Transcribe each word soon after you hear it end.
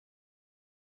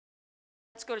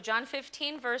Let's go to John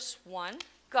 15, verse 1.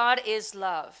 God is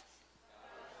love.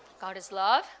 God is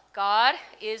love. God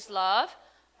is love.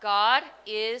 God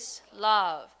is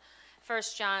love. 1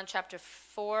 John chapter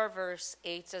 4, verse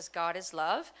 8 says, God is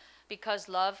love, because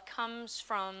love comes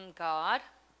from God.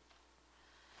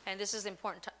 And this is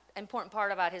important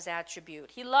part about his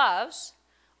attribute. He loves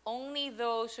only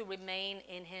those who remain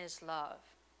in his love.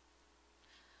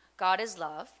 God is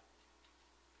love,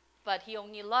 but he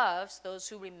only loves those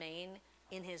who remain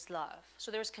in his love. So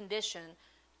there's condition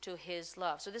to his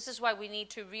love. So this is why we need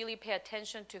to really pay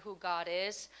attention to who God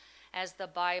is, as the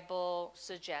Bible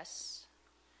suggests.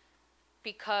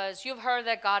 Because you've heard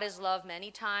that God is love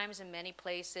many times in many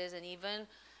places, and even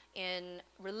in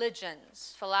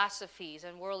religions, philosophies,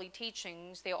 and worldly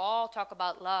teachings, they all talk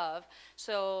about love.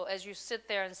 So as you sit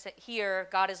there and hear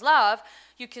God is love,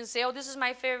 you can say, oh, this is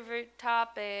my favorite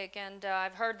topic, and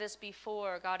I've heard this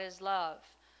before, God is love.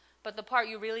 But the part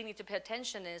you really need to pay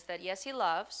attention is that, yes, he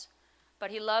loves,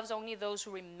 but he loves only those who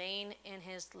remain in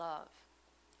his love.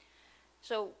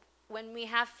 So when we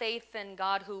have faith in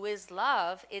God who is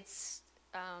love, it's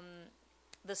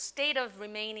the state of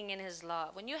remaining in his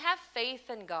love. When you have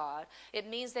faith in God, it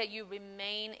means that you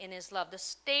remain in his love. The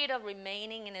state of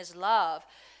remaining in his love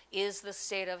is the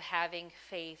state of having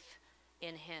faith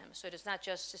in him. So it is not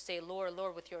just to say, Lord,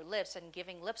 Lord, with your lips and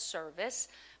giving lip service,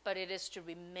 but it is to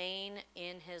remain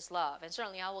in his love. And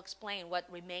certainly I will explain what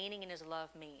remaining in his love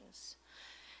means.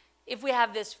 If we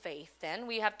have this faith, then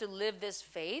we have to live this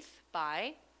faith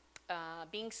by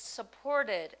being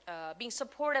supported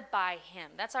by him.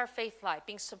 That's our faith life,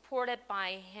 being supported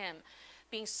by him,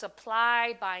 being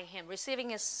supplied by him,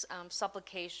 receiving his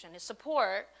supplication, his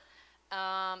support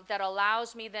that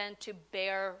allows me then to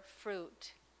bear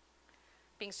fruit.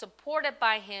 Being supported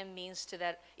by him means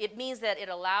that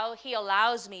he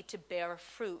allows me to bear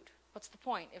fruit. What's the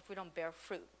point if we don't bear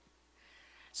fruit?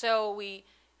 So we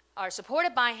are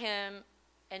supported by him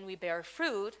and we bear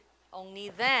fruit. Only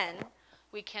then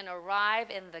we can arrive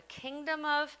in the kingdom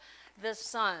of the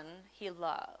Son he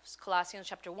loves. Colossians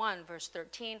chapter 1, verse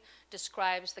 13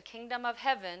 describes the kingdom of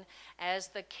heaven as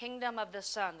the kingdom of the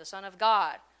Son of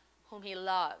God, whom he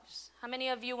loves. How many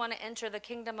of you want to enter the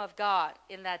kingdom of God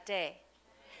in that day?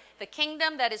 The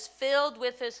kingdom that is filled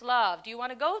with his love. Do you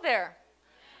want to go there?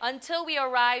 Until we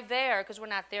arrive there, because we're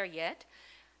not there yet,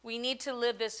 we need to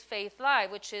live this faith life,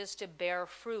 which is to bear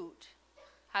fruit.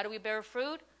 How do we bear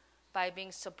fruit? By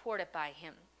being supported by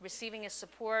him, receiving his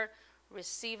support,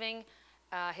 receiving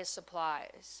his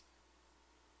supplies.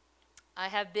 I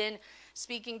have been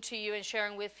speaking to you and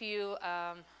sharing with you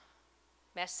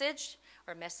messages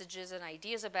and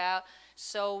ideas about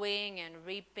sowing and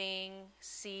reaping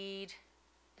seeds,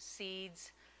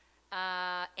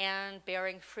 and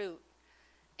bearing fruit.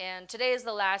 And today is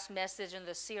the last message in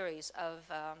the series of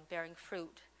bearing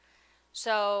fruit.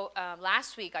 So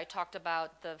last week I talked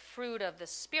about the fruit of the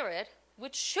Spirit,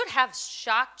 which should have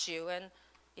shocked you and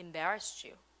embarrassed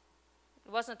you.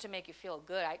 It wasn't to make you feel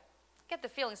good. I get the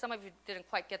feeling some of you didn't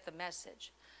quite get the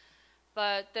message.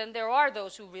 But then there are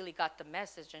those who really got the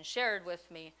message and shared with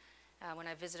me when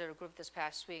I visited a group this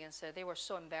past week and said they were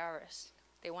so embarrassed.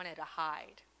 They wanted to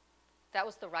hide. That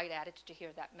was the right attitude to hear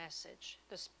that message,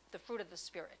 the fruit of the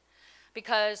Spirit.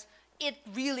 Because it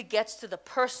really gets to the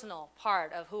personal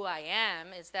part of who I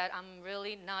am, is that I'm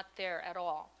really not there at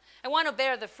all. I want to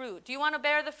bear the fruit. Do you want to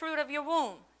bear the fruit of your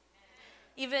womb?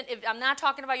 Even if I'm not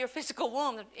talking about your physical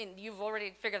womb, and you've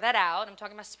already figured that out. I'm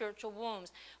talking about spiritual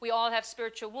wombs. We all have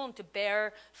spiritual womb to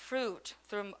bear fruit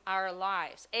through our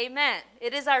lives. Amen.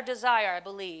 It is our desire, I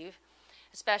believe,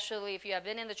 especially if you have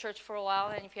been in the church for a while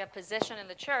and if you have position in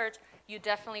the church, you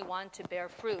definitely want to bear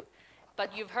fruit.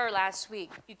 But you've heard last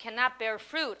week, you cannot bear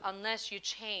fruit unless you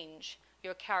change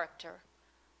your character,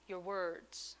 your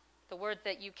words. The word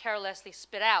that you carelessly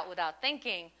spit out without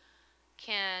thinking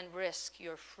can risk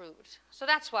your fruit. So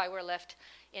that's why we're left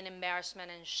in embarrassment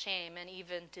and shame and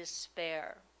even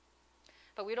despair.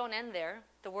 But we don't end there.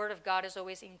 The Word of God is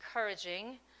always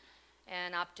encouraging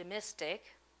and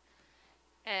optimistic.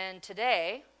 And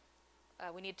today,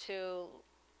 we need to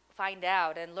find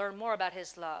out and learn more about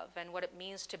his love and what it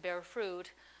means to bear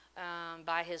fruit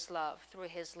by his love, through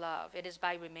his love. It is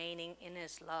by remaining in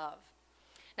his love.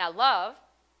 Now, love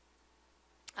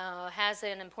has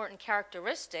an important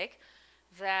characteristic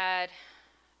that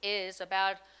is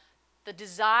about the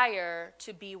desire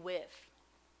to be with.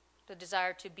 The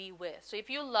desire to be with. So if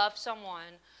you love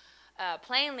someone,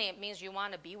 plainly it means you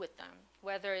want to be with them,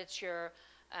 whether it's your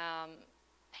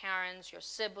parents, your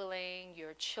sibling,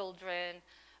 your children,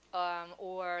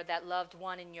 or that loved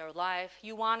one in your life.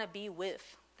 You want to be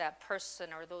with that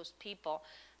person or those people.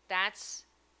 That's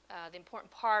the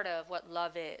important part of what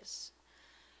love is.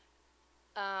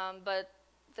 But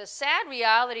the sad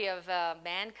reality of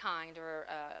mankind or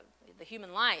the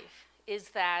human life is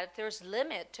that there's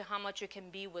limit to how much you can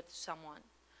be with someone.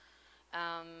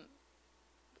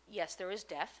 Yes, there is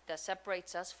death that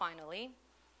separates us finally,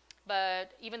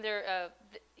 but even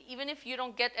if you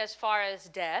don't get as far as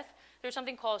death, there's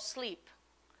something called sleep.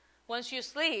 Once you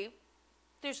sleep,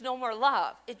 there's no more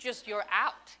love. It's just you're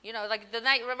out. You know, like the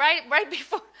night right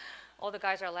before. All the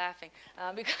guys are laughing,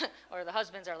 or the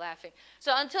husbands are laughing.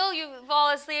 So until you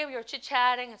fall asleep, you're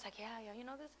chit-chatting. It's like, yeah, you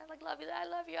know this, I like love you, I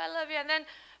love you, I love you. And then,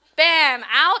 bam,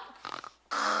 out.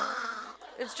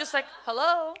 It's just like,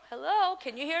 hello,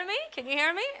 can you hear me? Can you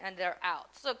hear me? And they're out.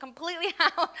 So completely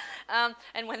out.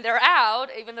 And when they're out,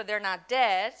 even though they're not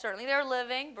dead, certainly they're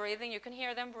living, breathing. You can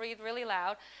hear them breathe really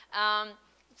loud.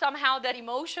 Somehow that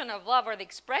emotion of love or the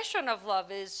expression of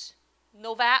love is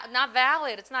not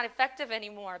valid. It's not effective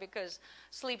anymore because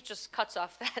sleep just cuts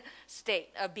off that state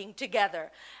of being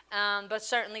together. But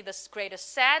certainly the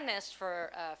greatest sadness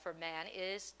for man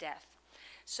is death.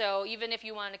 So even if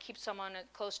you want to keep someone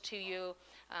close to you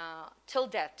till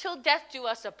death do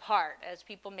us apart, as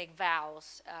people make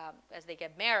vows as they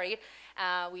get married,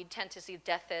 we tend to see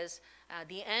death as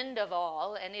the end of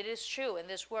all, and it is true in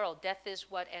this world. Death is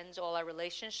what ends all our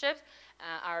relationships,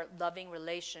 our loving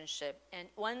relationship. And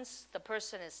once the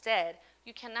person is dead,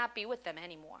 you cannot be with them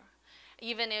anymore.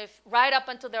 Even if right up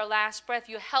until their last breath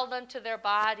you held onto their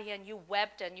body and you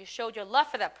wept and you showed your love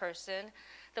for that person,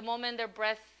 the moment their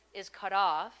breath is cut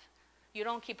off, you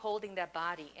don't keep holding that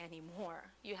body anymore.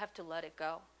 You have to let it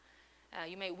go.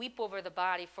 You may weep over the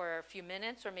body for a few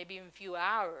minutes or maybe even a few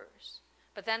hours,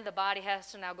 but then the body has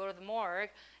to now go to the morgue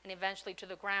and eventually to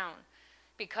the ground.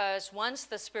 Because once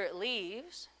the spirit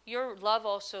leaves, your love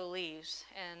also leaves,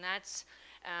 and that's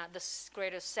the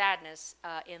greatest sadness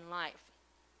in life.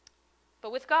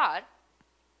 But with God,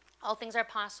 all things are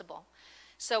possible.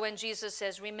 So when Jesus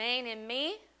says, remain in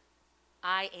me,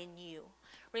 I in you.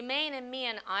 Remain in me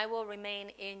and I will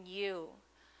remain in you.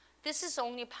 This is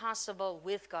only possible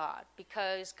with God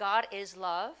because God is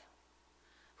love,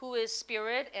 who is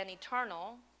spirit and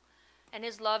eternal, and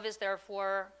his love is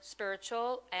therefore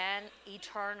spiritual and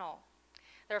eternal.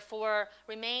 Therefore,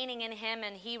 remaining in him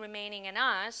and he remaining in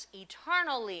us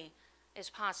eternally is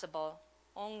possible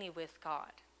only with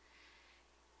God.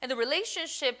 And the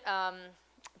relationship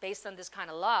based on this kind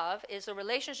of love is a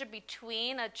relationship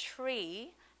between a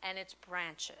tree and its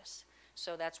branches.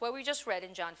 So that's what we just read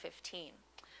in John 15.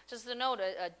 Just to note,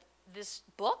 this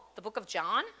book, the book of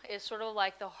John, is sort of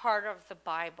like the heart of the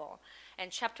Bible. And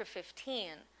chapter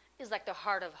 15 is like the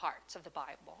heart of hearts of the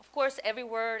Bible. Of course, every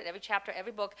word, every chapter,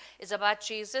 every book is about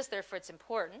Jesus, therefore it's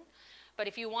important. But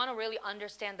if you want to really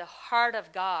understand the heart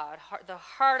of God, the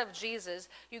heart of Jesus,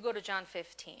 you go to John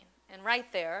 15. And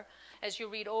right there, as you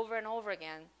read over and over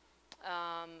again,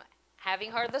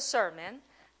 having heard the sermon,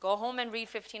 go home and read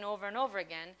 15 over and over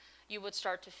again, you would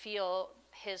start to feel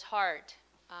his heart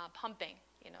pumping.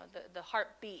 You know, the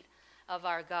heartbeat of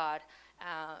our God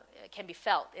can be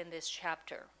felt in this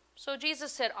chapter. So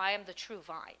Jesus said, I am the true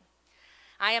vine.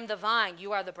 I am the vine,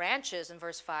 you are the branches. In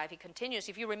verse 5, he continues,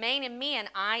 if you remain in me and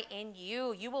I in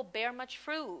you, you will bear much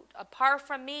fruit. Apart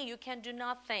from me, you can do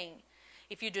nothing.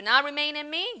 If you do not remain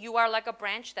in me, you are like a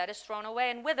branch that is thrown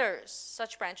away and withers.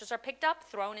 Such branches are picked up,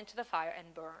 thrown into the fire,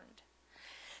 and burned.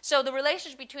 So the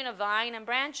relationship between a vine and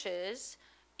branches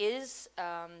is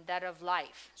that of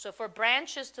life. So for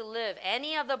branches to live,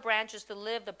 any of the branches to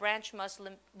live, the branch must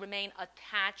remain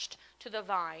attached to the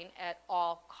vine at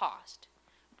all cost.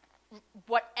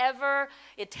 Whatever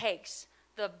it takes,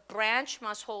 the branch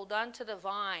must hold on to the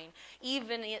vine,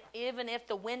 even if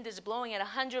the wind is blowing at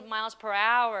 100 miles per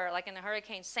hour, like in the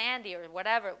Hurricane Sandy or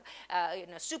whatever, in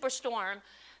a superstorm.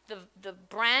 The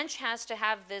branch has to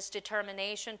have this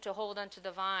determination to hold onto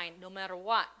the vine no matter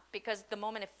what, because the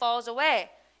moment it falls away,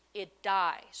 it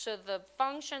dies. So the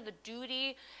function, the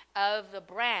duty of the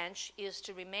branch is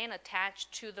to remain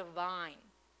attached to the vine.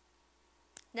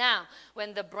 Now,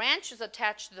 when the branch is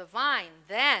attached to the vine,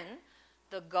 then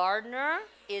the gardener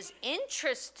is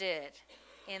interested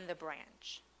in the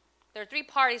branch. There are three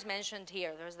parties mentioned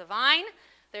here. There's the vine,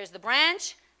 there's the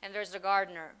branch, and there's the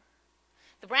gardener.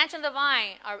 The branch and the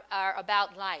vine are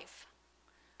about life.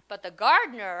 But the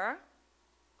gardener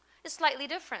is slightly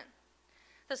different.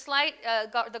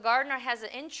 The gardener has an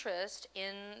interest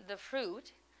in the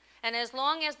fruit. And as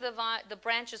long as the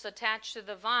branch is attached to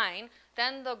the vine,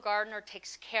 then the gardener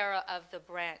takes care of the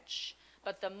branch.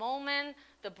 But the moment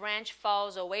the branch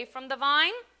falls away from the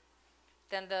vine,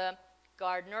 then the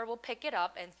gardener will pick it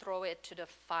up and throw it to the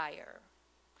fire.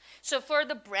 So for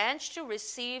the branch to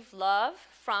receive love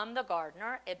from the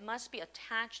gardener, it must be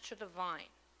attached to the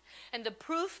vine. And the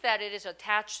proof that it is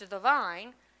attached to the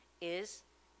vine is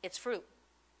its fruit.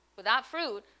 Without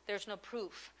fruit, there's no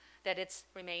proof that it's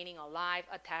remaining alive,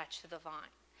 attached to the vine.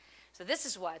 So this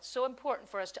is why it's so important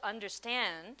for us to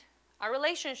understand our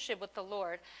relationship with the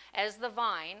Lord as the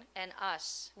vine and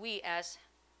us, we as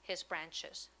his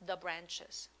branches, the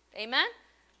branches. Amen?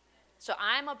 So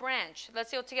I'm a branch.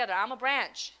 Let's say it together. I'm a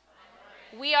branch.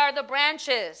 We are the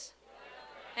branches.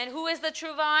 And who is the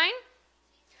true vine?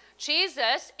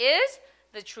 Jesus is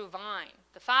the true vine.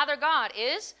 The Father God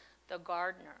is the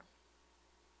gardener.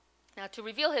 Now, to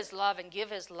reveal his love and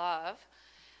give his love,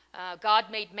 God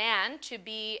made man to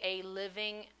be a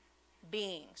living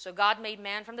being. So God made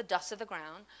man from the dust of the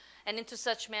ground, and into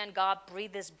such man God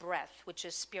breathed his breath, which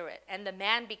is spirit. And the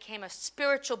man became a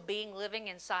spiritual being living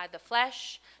inside the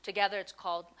flesh. Together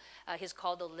he's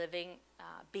called a living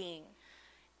being.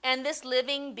 And this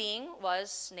living being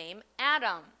was named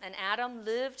Adam. And Adam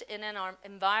lived in an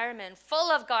environment full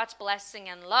of God's blessing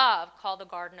and love called the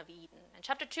Garden of Eden. And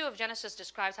chapter 2 of Genesis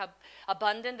describes how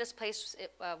abundant this place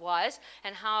was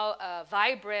and how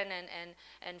vibrant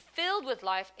and filled with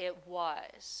life it was.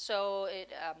 So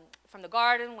from the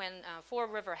garden went 4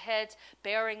 river heads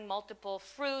bearing multiple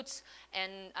fruits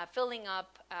and filling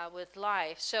up with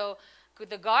life. So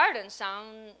the garden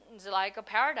sounds like a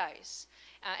paradise.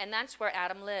 And that's where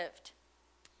Adam lived.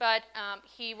 But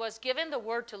he was given the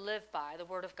word to live by, the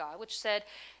word of God, which said,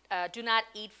 do not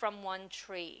eat from one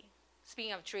tree.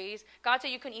 Speaking of trees, God said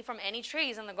you can eat from any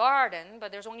trees in the garden,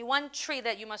 but there's only one tree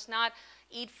that you must not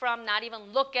eat from, not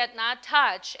even look at, not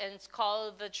touch, and it's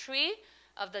called the tree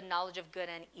of the knowledge of good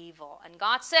and evil. And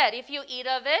God said, if you eat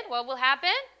of it, what will happen?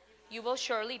 You will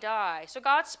surely die. So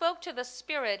God spoke to the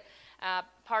spirit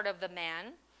part of the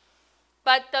man.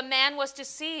 But the man was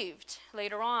deceived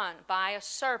later on by a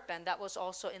serpent that was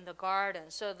also in the garden.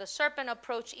 So the serpent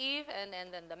approached Eve and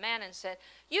then the man and said,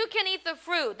 you can eat the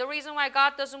fruit. The reason why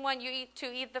God doesn't want you to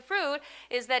eat the fruit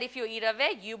is that if you eat of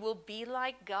it, you will be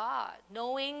like God,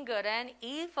 knowing good and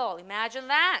evil. Imagine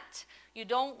that. You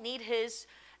don't need his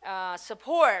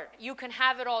support. You can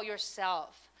have it all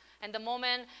yourself. And the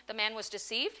moment the man was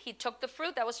deceived, he took the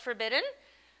fruit that was forbidden.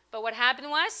 But what happened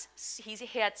was he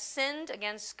had sinned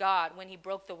against God when he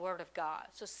broke the word of God.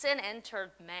 So sin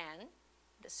entered man,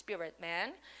 the spirit man.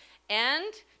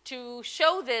 And to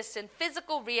show this in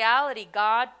physical reality,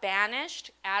 God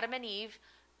banished Adam and Eve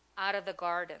out of the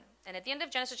garden. And at the end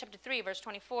of Genesis chapter 3, verse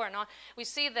 24 and on, we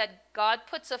see that God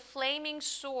puts a flaming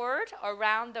sword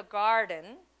around the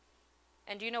garden.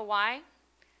 And do you know why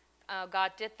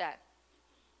God did that?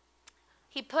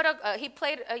 He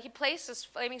placed this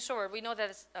flaming sword. We know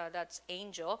that that's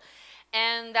angel,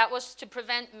 and that was to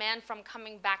prevent man from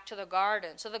coming back to the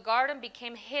garden. So the garden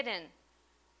became hidden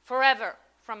forever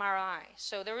from our eyes.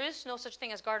 So there is no such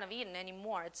thing as Garden of Eden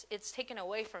anymore. It's taken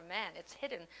away from man. It's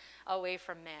hidden away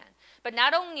from man. But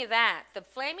not only that, the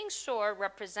flaming sword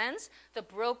represents the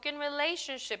broken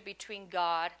relationship between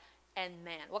God and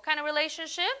man. What kind of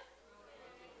relationship?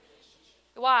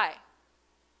 Why?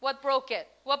 What broke it?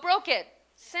 What broke it?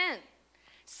 Sin.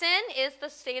 Sin is the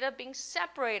state of being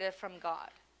separated from God.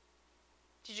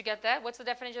 Did you get that? What's the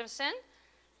definition of sin?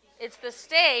 It's the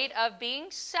state of being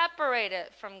separated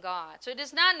from God. So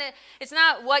it's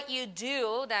not what you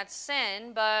do that's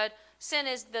sin, but sin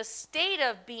is the state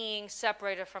of being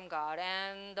separated from God.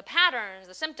 And the patterns,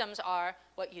 the symptoms are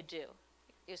what you do.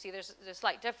 You see, there's a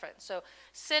slight difference. So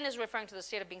sin is referring to the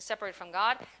state of being separated from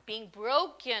God, being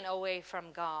broken away from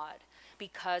God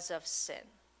because of sin.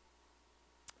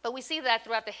 But we see that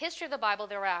throughout the history of the Bible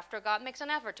thereafter, God makes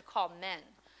an effort to call men,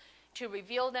 to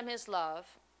reveal them his love,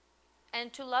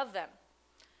 and to love them.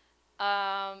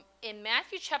 In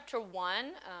Matthew chapter 1,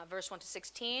 verse 1 to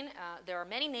 16, there are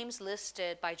many names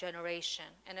listed by generation.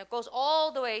 And it goes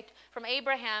all the way from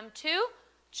Abraham to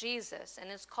Jesus.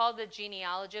 And it's called the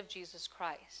genealogy of Jesus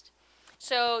Christ.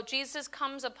 So Jesus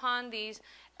comes upon these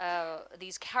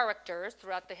characters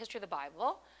throughout the history of the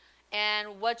Bible.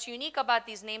 And what's unique about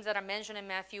these names that are mentioned in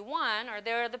Matthew 1 are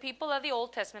they're the people of the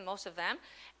Old Testament, most of them.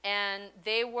 And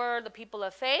they were the people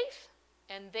of faith.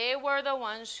 And they were the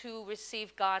ones who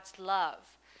received God's love.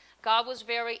 God was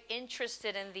very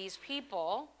interested in these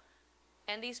people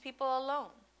and these people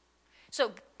alone.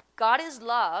 So God is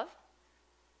love,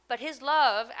 but his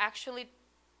love actually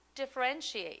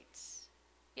differentiates.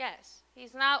 Yes,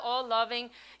 he's not all loving.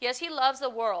 Yes, he loves the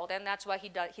world, and that's why he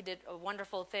did a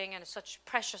wonderful thing and such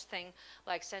precious thing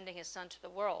like sending his son to the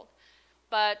world.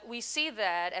 But we see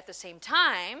that at the same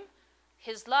time,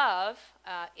 his love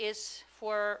is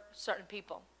for certain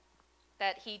people,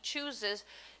 that he chooses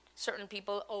certain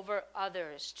people over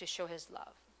others to show his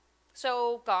love.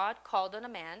 So God called on a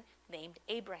man named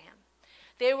Abraham.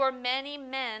 There were many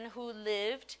men who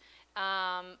lived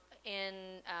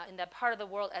in that part of the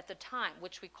world at the time,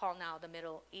 which we call now the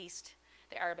Middle East,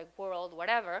 the Arabic world,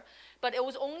 whatever. But it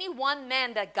was only one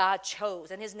man that God chose,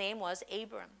 and his name was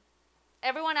Abram.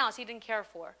 Everyone else he didn't care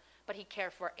for, but he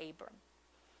cared for Abram.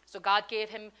 So God gave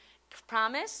him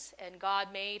promise, and God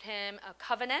made him a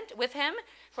covenant with him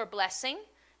for blessing,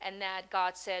 and that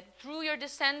God said, through your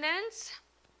descendants,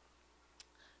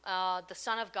 the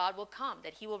Son of God will come,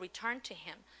 that he will return to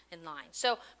him in line.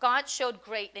 So God showed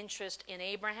great interest in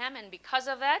Abraham, and because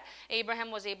of that,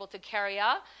 Abraham was able to carry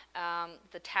out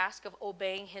the task of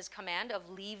obeying his command, of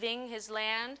leaving his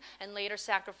land, and later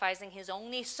sacrificing his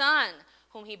only son,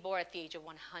 whom he bore at the age of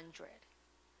 100,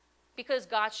 because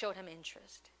God showed him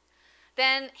interest.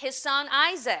 Then his son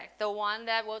Isaac, the one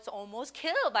that was almost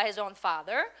killed by his own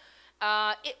father,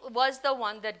 it was the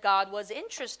one that God was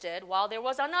interested, while there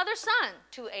was another son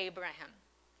to Abraham,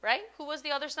 right? Who was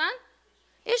the other son?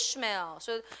 Ishmael.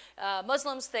 So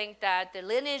Muslims think that the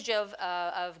lineage of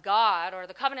God, or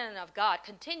the covenant of God,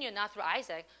 continued not through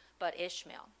Isaac, but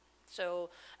Ishmael. So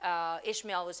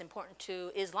Ishmael was important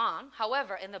to Islam.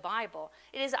 However, in the Bible,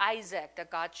 it is Isaac that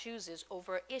God chooses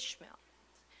over Ishmael.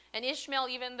 And Ishmael,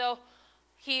 even though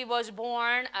he was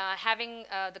born having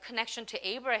the connection to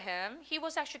Abraham, he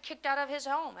was actually kicked out of his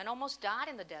home and almost died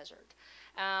in the desert.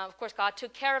 Of course, God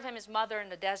took care of him, his mother, in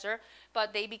the desert,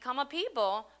 but they become a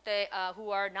people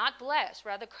who are not blessed,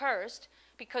 rather cursed,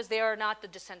 because they are not the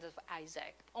descendants of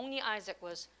Isaac. Only Isaac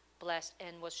was blessed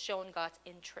and was shown God's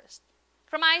interest.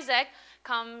 From Isaac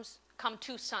come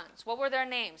two sons. What were their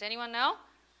names? Anyone know?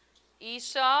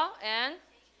 Esau and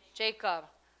Jacob.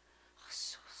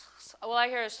 All I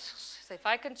hear is, if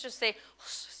I can just say,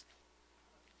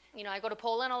 I go to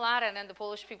Poland a lot, and then the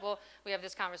Polish people, we have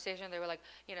this conversation. They were like,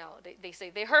 they say,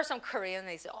 they heard some Korean.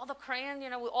 They say, all the Korean,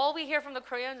 all we hear from the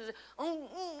Koreans is,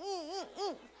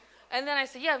 And then I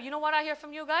say, yeah, you know what I hear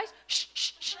from you guys? Shh,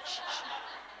 shh, shh, shh.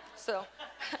 So,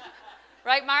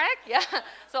 right, Marek? Yeah.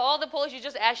 So all the Polish, you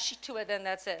just add sh to it, then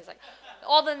that's it. It's like,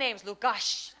 all the names,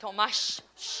 Lukasz, Tomasz,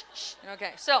 sh, sh.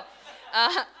 Okay, so,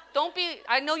 don't be,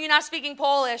 I know you're not speaking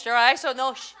Polish, all right? So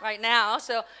no right now.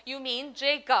 So you mean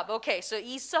Jacob. Okay, so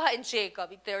Esau and Jacob,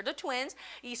 they're the twins.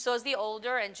 Esau is the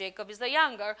older and Jacob is the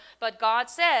younger. But God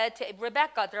said to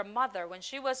Rebekah, their mother, when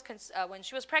she was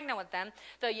pregnant with them,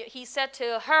 God said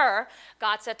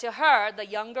to her, the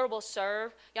younger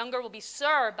will be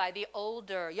served by the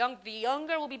older. The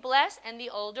younger will be blessed and the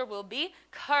older will be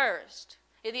cursed.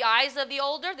 In the eyes of the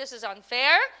older, this is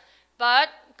unfair, but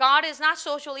God is not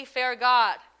socially fair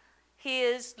God. He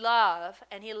is love,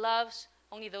 and he loves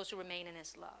only those who remain in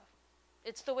his love.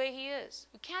 It's the way he is.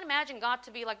 We can't imagine God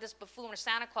to be like this buffoon or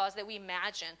Santa Claus that we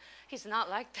imagine. He's not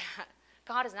like that.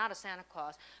 God is not a Santa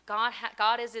Claus.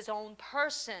 God is his own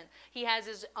person. He has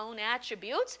his own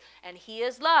attributes, and he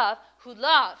is love, who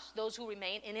loves those who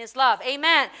remain in his love.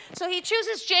 Amen. So he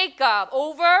chooses Jacob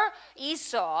over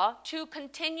Esau to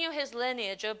continue his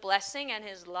lineage of blessing and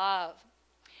his love.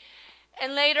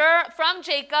 And later, from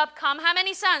Jacob come how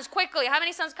many sons? Quickly, how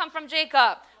many sons come from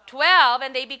Jacob? 12,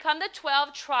 and they become the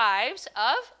 12 tribes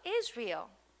of Israel.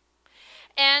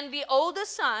 And the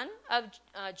oldest son of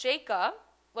Jacob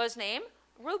was named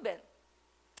Reuben.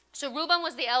 So Reuben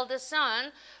was the eldest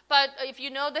son, but if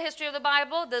you know the history of the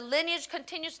Bible, the lineage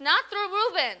continues not through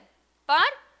Reuben,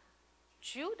 but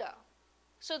Judah.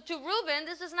 So to Reuben,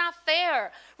 this is not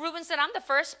fair. Reuben said, I'm the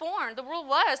firstborn. The rule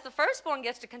was the firstborn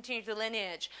gets to continue the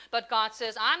lineage. But God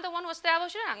says, I'm the one who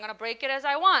established it. I'm going to break it as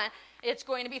I want. It's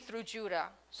going to be through Judah.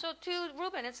 So to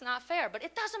Reuben, it's not fair. But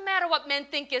it doesn't matter what men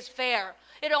think is fair.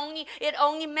 It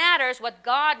only matters what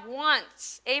God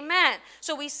wants. Amen.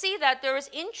 So we see that there is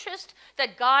interest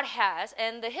that God has,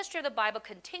 and the history of the Bible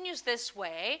continues this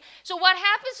way. So what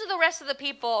happens to the rest of the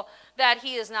people that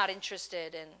he is not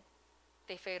interested in?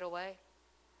 They fade away.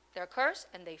 They're cursed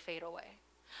and they fade away.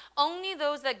 Only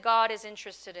those that God is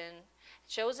interested in,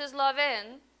 shows his love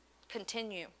in,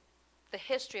 continue the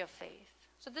history of faith.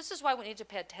 So this is why we need to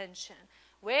pay attention.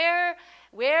 Where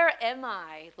am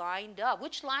I lined up?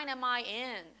 Which line am I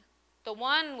in? The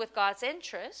one with God's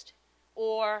interest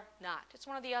or not? It's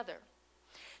one or the other.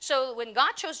 So when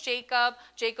God chose Jacob,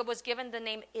 Jacob was given the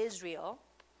name Israel,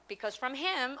 because from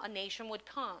him a nation would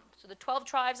come. So the 12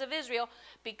 tribes of Israel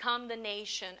become the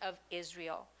nation of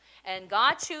Israel. And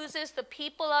God chooses the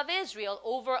people of Israel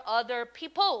over other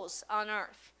peoples on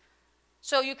earth.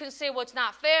 So you can say, well, it's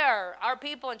not fair. Our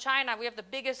people in China, we have the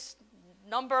biggest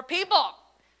number of people.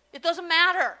 It doesn't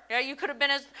matter. You could have been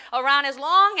around as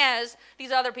long as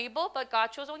these other people, but God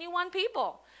chose only one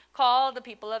people. called the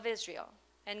people of Israel.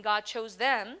 And God chose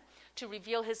them to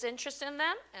reveal his interest in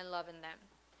them and love in them.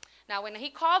 Now, when he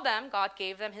called them, God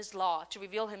gave them his law to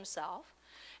reveal himself.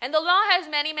 And the law has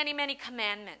many, many, many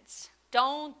commandments.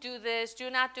 Don't do this, do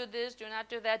not do this, do not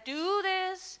do that. Do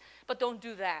this, but don't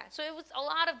do that. So it was a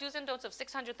lot of do's and don'ts of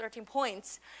 613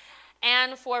 points.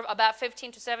 And for about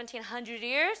 15 to 1700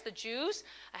 years, the Jews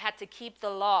had to keep the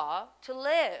law to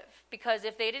live. Because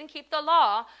if they didn't keep the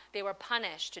law, they were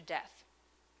punished to death.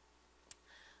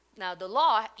 Now, the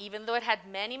law, even though it had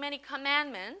many, many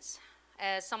commandments,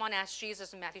 as someone asked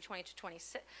Jesus in Matthew 20 to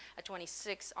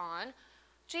 26 on,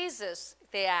 Jesus,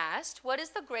 they asked, what is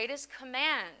the greatest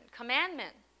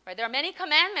commandment? Right? There are many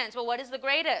commandments, but what is the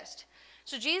greatest?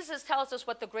 So Jesus tells us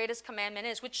what the greatest commandment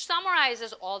is, which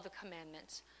summarizes all the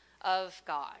commandments of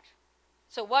God.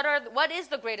 So what is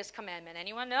the greatest commandment?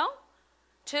 Anyone know?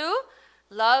 To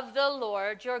love the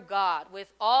Lord your God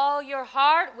with all your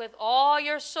heart, with all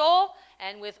your soul,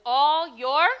 and with all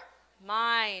your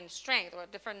mind, strength, or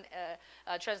different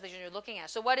translation you're looking at.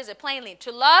 So what is it? Plainly,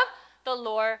 to love the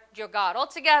Lord your God. All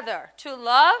together, to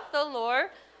love the Lord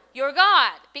your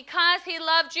God, because he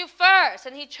loved you first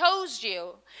and he chose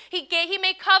you. He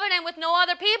made covenant with no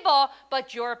other people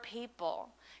but your people.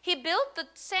 He built the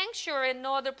sanctuary in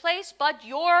no other place but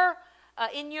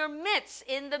in your midst,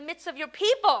 in the midst of your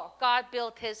people. God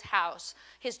built his house,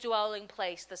 his dwelling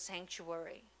place, the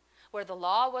sanctuary, where the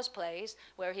law was placed,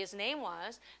 where his name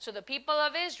was. So the people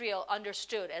of Israel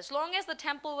understood, as long as the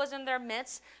temple was in their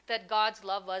midst, that God's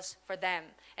love was for them.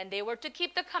 And they were to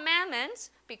keep the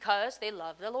commandments because they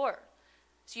loved the Lord.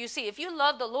 So you see, if you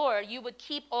love the Lord, you would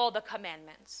keep all the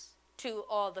commandments to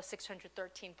all the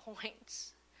 613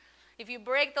 points. If you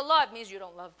break the law, it means you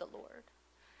don't love the Lord.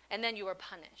 And then you are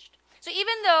punished. So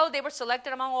even though they were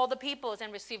selected among all the peoples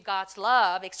and received God's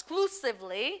love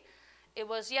exclusively, it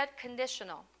was yet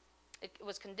conditional. It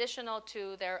was conditional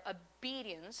to their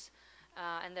obedience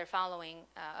and their following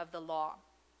of the law.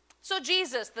 So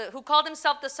Jesus, who called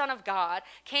himself the Son of God,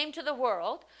 came to the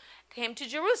world, came to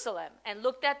Jerusalem, and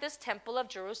looked at this temple of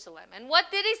Jerusalem. And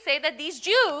what did he say that these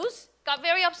Jews got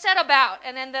very upset about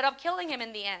and ended up killing him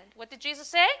in the end? What did Jesus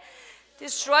say?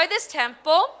 Destroy this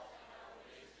temple.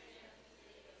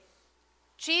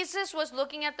 Jesus was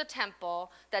looking at the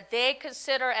temple that they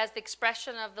consider as the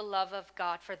expression of the love of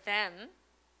God for them,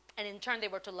 and in turn they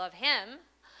were to love him,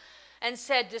 and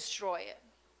said, destroy it.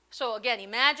 So again,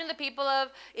 imagine the people of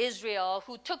Israel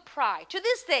who took pride. To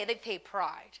this day, they take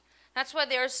pride. That's why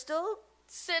they're still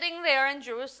sitting there in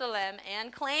Jerusalem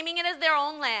and claiming it as their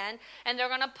own land, and they're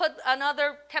going to put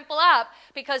another temple up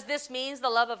because this means the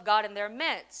love of God in their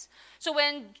midst. So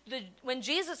when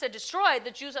Jesus said destroyed,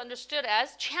 the Jews understood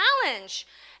as challenge,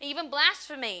 even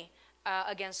blasphemy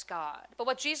against God. But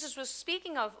what Jesus was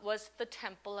speaking of was the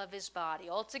temple of his body.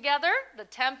 Altogether, the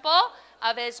temple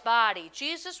of his body.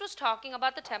 Jesus was talking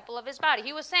about the temple of his body.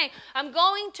 He was saying, I'm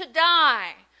going to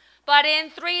die, but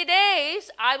in 3 days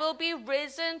I will be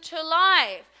risen to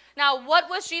life. Now, what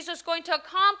was Jesus going to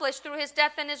accomplish through his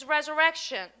death and his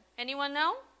resurrection? Anyone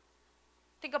know?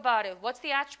 Think about it. What's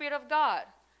the attribute of God?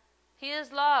 He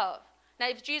is love. Now,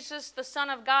 if Jesus, the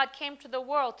Son of God, came to the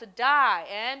world to die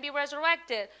and be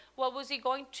resurrected, what was he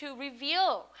going to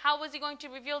reveal? How was he going to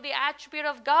reveal the attribute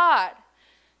of God?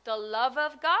 The love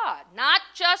of God. Not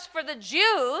just for the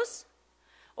Jews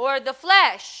or the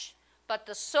flesh, but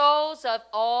the souls of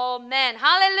all men.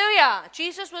 Hallelujah.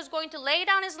 Jesus was going to lay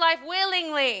down his life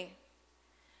willingly.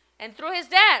 And through his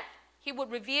death, he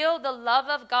would reveal the love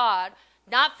of God,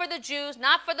 not for the Jews,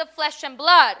 not for the flesh and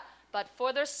blood, but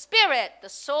for their spirit, the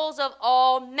souls of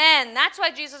all men. That's why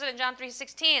Jesus said in John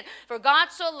 3:16, for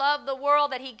God so loved the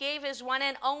world that he gave his one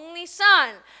and only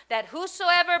Son, that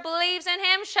whosoever believes in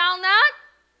him shall not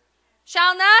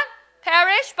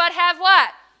perish, but have what?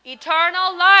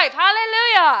 Eternal life.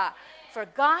 Hallelujah. For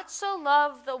God so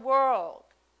loved the world.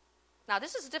 Now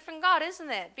this is a different God, isn't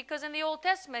it? Because in the Old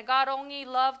Testament, God only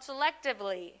loved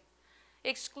selectively,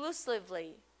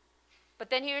 exclusively. But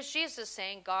then here's Jesus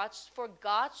saying, for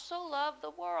God so loved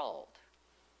the world,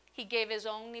 he gave his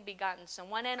only begotten Son,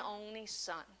 one and only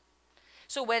Son.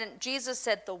 So when Jesus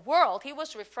said the world, he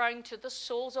was referring to the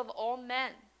souls of all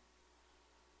men.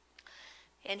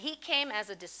 And he came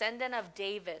as a descendant of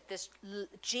David, this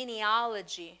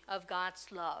genealogy of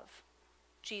God's love.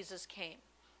 Jesus came.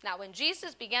 Now, when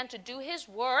Jesus began to do his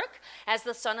work as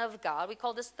the Son of God, we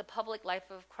call this the public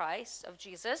life of Christ, of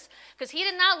Jesus, because he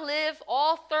did not live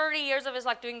all 30 years of his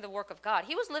life doing the work of God.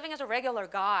 He was living as a regular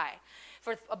guy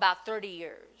for about 30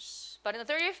 years. But in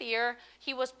the 30th year,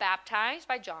 he was baptized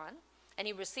by John, and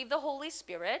he received the Holy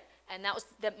Spirit, and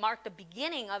that marked the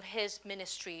beginning of his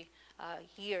ministry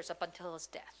years up until his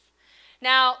death.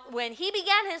 Now, when he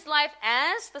began his life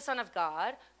as the Son of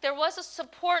God, there was a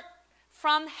support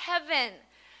from heaven.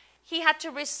 He had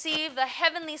to receive the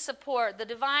heavenly support, the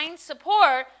divine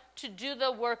support, to do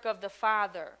the work of the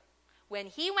Father. When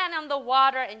he went on the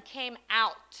water and came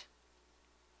out,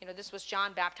 this was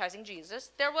John baptizing Jesus,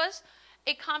 there was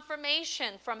a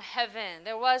confirmation from heaven.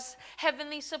 There was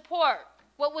heavenly support.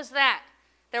 What was that?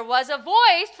 There was a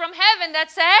voice from heaven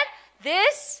that said,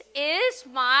 "This is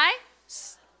my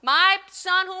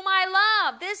son whom I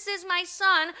love. This is my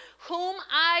son whom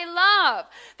I love."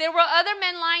 There were other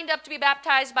men lined up to be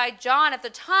baptized by John at the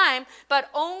time, but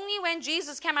only when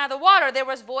Jesus came out of the water, there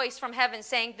was a voice from heaven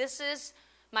saying, "This is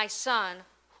my son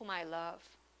whom I love."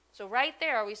 So right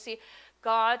there we see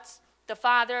the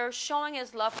Father showing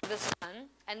his love for the Son,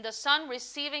 and the Son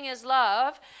receiving his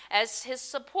love as his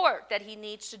support that he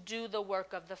needs to do the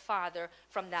work of the Father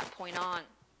from that point on.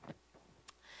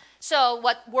 So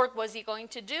what work was he going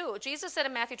to do? Jesus said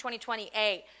in Matthew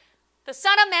 20:28, "The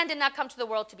Son of Man did not come to the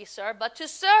world to be served, but to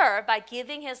serve by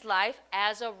giving his life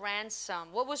as a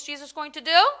ransom." What was Jesus going to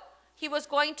do? He was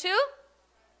going to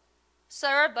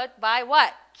serve, but by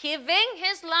what? Giving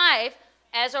his life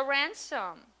as a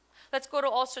ransom. Let's go to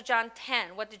also John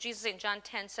 10. What did Jesus say in John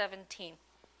 10:17?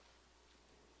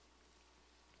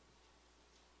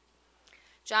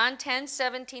 John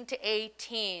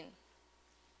 10:17-18.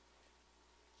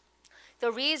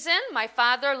 "The reason my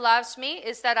Father loves me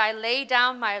is that I lay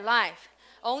down my life,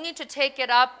 only to take it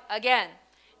up again.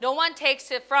 No one takes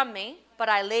it from me, but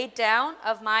I lay it down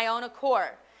of my own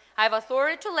accord. I have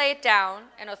authority to lay it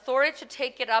down and authority to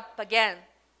take it up again.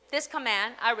 This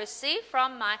command I received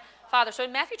from my Father." So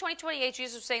in Matthew 20:28,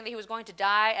 Jesus was saying that he was going to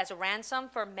die as a ransom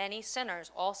for many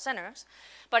sinners, all sinners.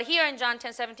 But here in John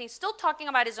 10:17, still talking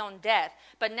about his own death.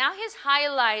 But now he's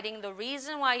highlighting the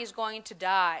reason why he's going to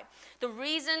die. The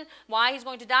reason why he's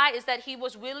going to die is that he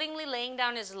was willingly laying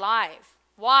down his life.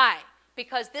 Why?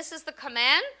 Because this is the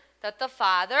command that the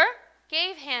Father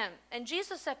gave him. And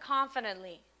Jesus said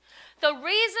confidently, "The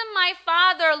reason my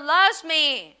Father loves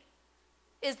me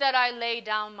is that I lay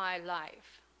down my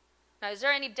life." Now, is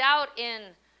there any doubt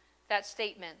in that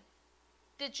statement?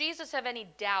 Did Jesus have any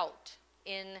doubt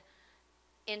in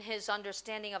his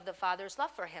understanding of the Father's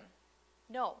love for him?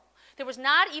 No. There was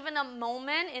not even a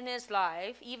moment in his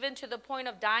life, even to the point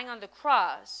of dying on the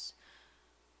cross,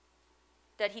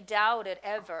 that he doubted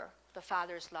ever the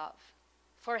Father's love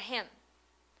for him.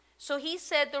 So he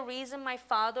said, "The reason my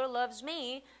Father loves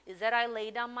me is that I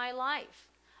lay down my life.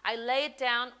 I lay it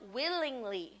down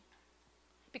willingly,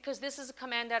 because this is a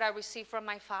command that I received from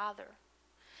my Father."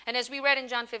 And as we read in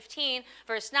John 15,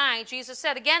 verse 9, Jesus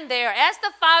said again there, "As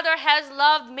the Father has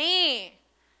loved me,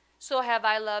 so have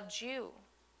I loved you."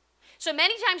 So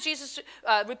many times Jesus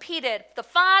repeated, "The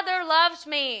Father loves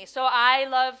me, so I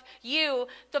love you.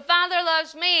 The Father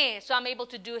loves me, so I'm able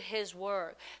to do his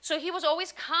work." So he was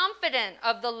always confident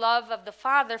of the love of the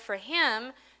Father for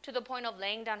him, to the point of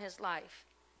laying down his life,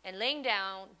 and laying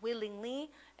down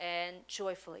willingly and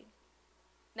joyfully.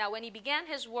 Now, when he began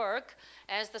his work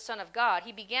as the Son of God,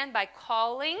 he began by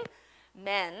calling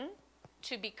men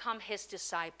to become his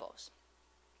disciples.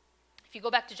 If you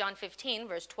go back to John 15,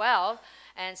 verse 12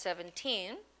 and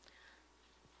 17,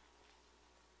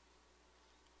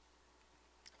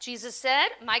 Jesus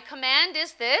said, "My command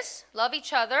is this, love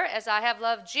each other as I have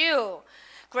loved you.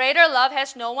 Greater love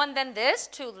has no one than this,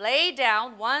 to lay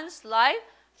down one's life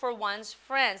for one's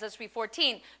friends." Let's read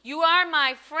 14. "You are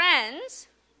my friends."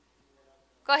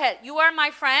 Go ahead. "You are my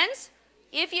friends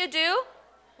if you do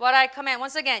what I command."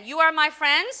 Once again, "You are my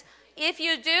friends if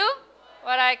you do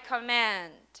what I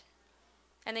command."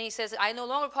 And then he says, "I no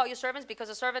longer call you servants, because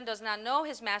a servant does not know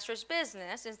his master's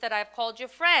business. Instead, I have called you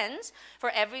friends, for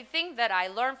everything that I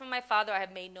learned from my Father I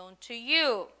have made known to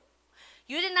you.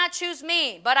 You did not choose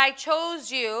me, but I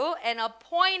chose you and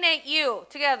appointed you,"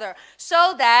 together,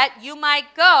 "so that you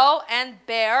might go and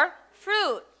bear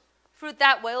fruit, fruit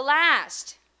that will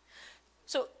last."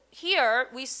 So here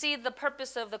we see the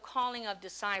purpose of the calling of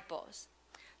disciples.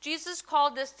 Jesus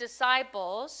called his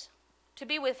disciples to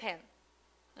be with him.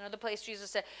 Another place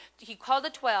Jesus said he called the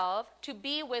 12 to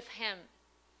be with him.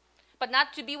 But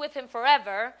not to be with him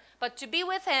forever, but to be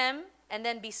with him and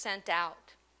then be sent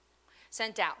out.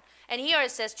 Sent out. And here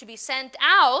it says to be sent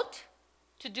out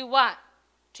to do what?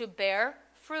 To bear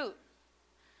fruit.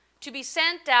 To be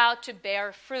sent out to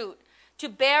bear fruit. To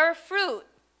bear fruit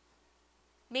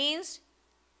means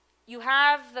you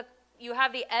have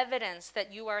the evidence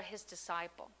that you are his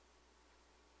disciple.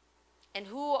 And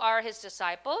who are his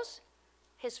disciples?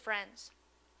 His friends.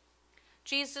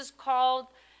 Jesus called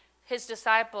his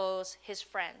disciples his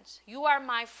friends. "You are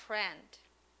my friend."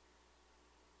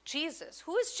 Jesus.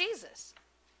 Who is Jesus?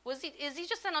 Is he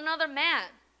just another man?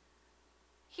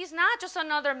 He's not just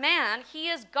another man. He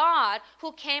is God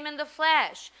who came in the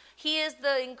flesh. He is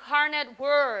the incarnate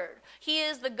Word. He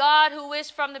is the God who is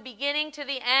from the beginning to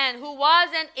the end, who was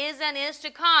and is to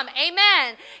come.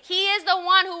 Amen. He is the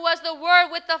one who was the Word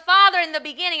with the Father in the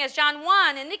beginning, as John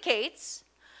 1 indicates.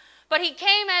 But he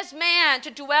came as man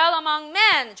to dwell among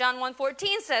men. John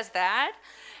 1:14 says that.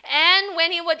 And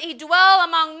when he dwell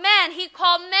among men, he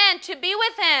called men to be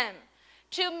with him,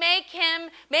 to make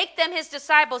them his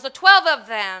disciples, the 12 of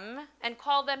them, and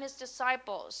call them his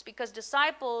disciples. Because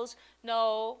disciples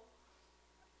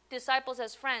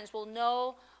as friends will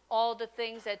know all the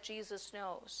things that Jesus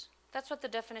knows. That's what the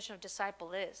definition of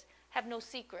disciple is. Have no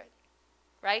secret,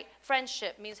 right?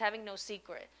 Friendship means having no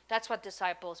secret. That's what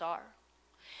disciples are.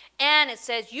 And it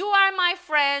says, you are my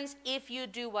friends if you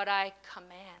do what I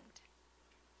command.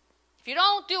 If you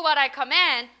don't do what I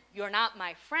command, you're not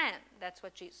my friend. That's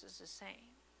what Jesus is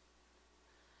saying.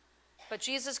 But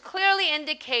Jesus clearly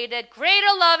indicated,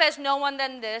 greater love has no one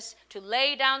than this, to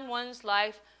lay down one's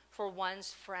life for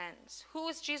one's friends. Who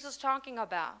is Jesus talking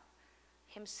about?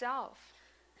 Himself.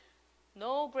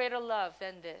 No greater love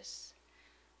than this,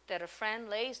 that a friend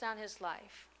lays down his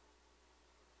life.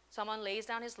 Someone lays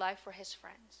down his life for his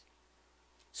friends.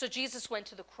 So Jesus went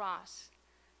to the cross.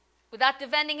 Without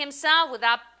defending himself,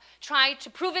 without trying to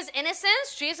prove his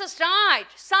innocence, Jesus died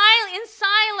in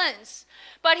silence.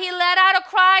 But he let out a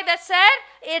cry that said,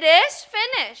 it is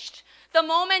finished. The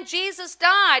moment Jesus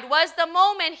died was the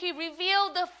moment he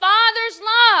revealed the Father's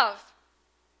love.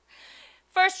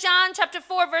 1 John chapter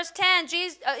 4, verse 10,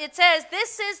 it says,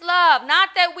 this is love, not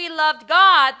that we loved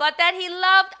God, but that he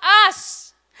loved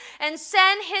us and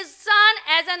sent his Son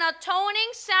as an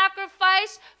atoning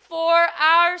sacrifice for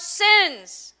our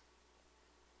sins.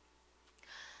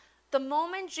 The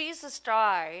moment Jesus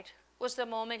died was the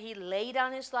moment he laid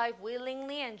down his life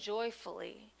willingly and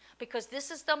joyfully, because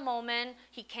this is the moment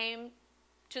he came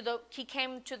to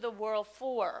the world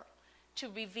for, to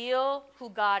reveal who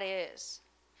God is,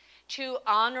 to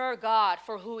honor God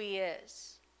for who he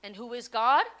is. And who is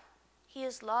God? He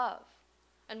is love.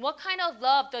 And what kind of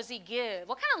love does he give?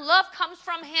 What kind of love comes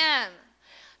from him?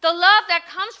 The love that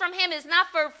comes from him is not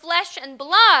for flesh and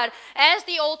blood, as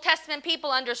the Old Testament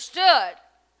people understood.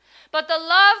 But the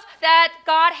love that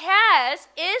God has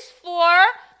is for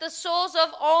the souls of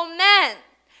all men,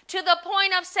 to the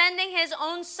point of sending his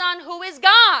own Son, who is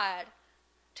God,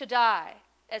 to die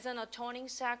as an atoning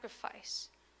sacrifice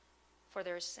for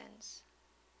their sins.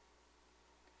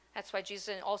 That's why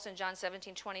Jesus also in John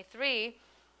 17:23,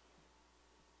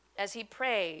 as he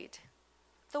prayed,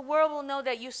 the world will know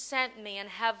that you sent me and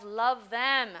have loved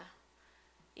them,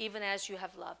 even as you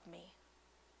have loved me.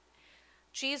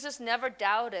 Jesus never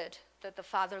doubted that the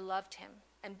Father loved him.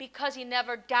 And because he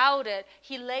never doubted,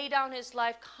 he laid down his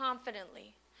life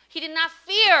confidently. He did not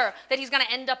fear that he's going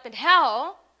to end up in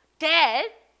hell, dead.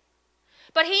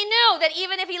 But he knew that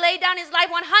even if he laid down his life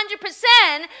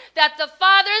 100%, that the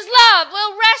Father's love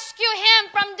will rescue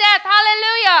him from death.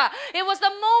 Hallelujah. It was the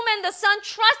moment the Son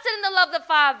trusted in the love of the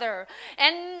Father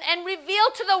and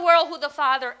revealed to the world who the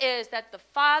Father is, that the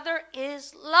Father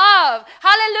is love.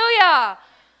 Hallelujah.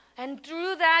 And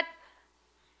through that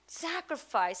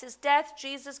sacrifice, his death,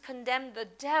 Jesus condemned the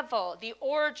devil, the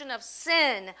origin of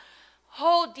sin,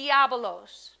 ho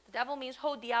diabolos. The devil means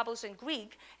ho diabolos in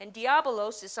Greek, and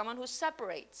diabolos is someone who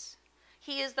separates.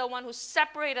 He is the one who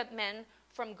separated men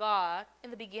from God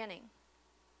in the beginning.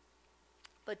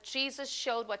 But Jesus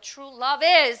showed what true love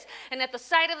is, and at the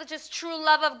sight of this true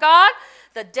love of God,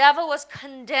 the devil was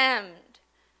condemned.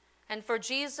 And for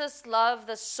Jesus loved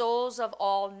the souls of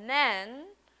all men,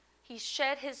 he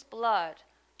shed his blood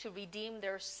to redeem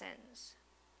their sins.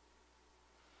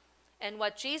 And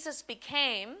what Jesus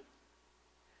became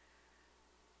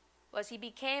was he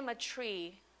became a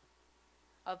tree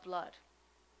of blood.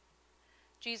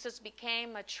 Jesus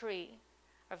became a tree,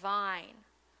 a vine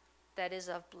that is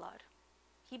of blood.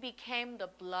 He became the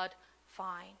blood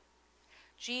vine.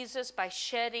 Jesus, by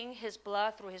shedding his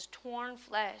blood through his torn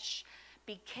flesh,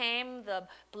 became the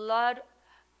blood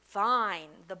vine,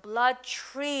 the blood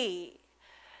tree,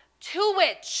 to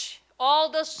which all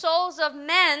the souls of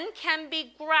men can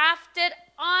be grafted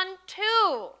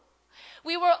onto.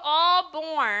 We were all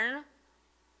born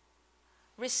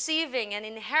receiving and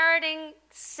inheriting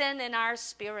sin in our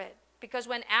spirit. Because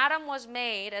when Adam was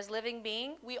made as living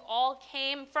being, we all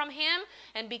came from him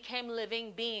and became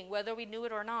living being, whether we knew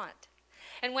it or not.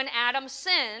 And when Adam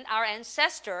sinned, our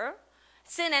ancestor,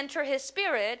 sin entered his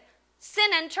spirit,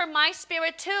 sin entered my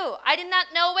spirit too. I did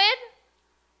not know it,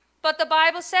 But the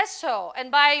Bible says so.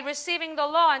 And by receiving the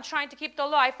law and trying to keep the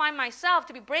law, I find myself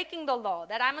to be breaking the law,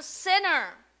 that I'm a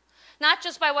sinner. Not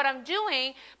just by what I'm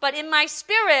doing, but in my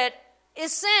spirit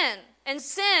is sin. And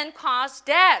sin caused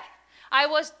death. I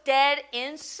was dead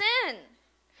in sin.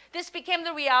 This became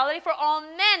the reality for all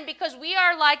men because we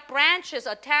are like branches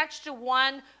attached to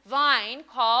one vine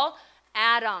called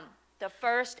Adam, the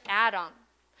first Adam.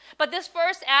 But this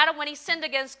first Adam, when he sinned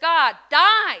against God,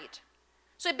 died.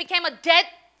 So it became a dead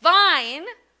vine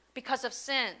because of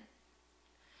sin.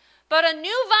 But a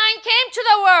new vine came to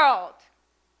the world,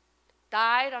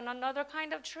 died on another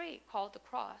kind of tree called the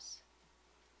cross,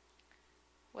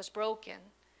 was broken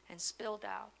and spilled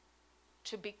out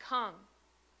to become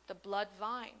the blood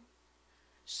vine,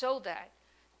 so that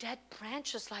dead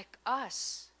branches like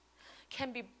us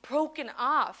can be broken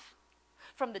off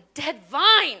from the dead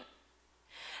vine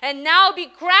and now be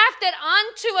grafted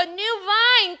onto a new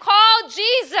vine called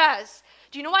Jesus.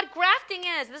 Do you know what grafting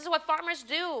is? This is what farmers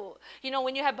do. You know,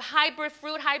 when you have hybrid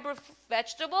fruit, hybrid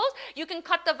vegetables, you can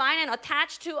cut the vine and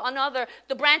attach to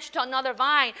the branch to another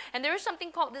vine. And there is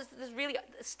something called this really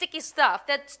sticky stuff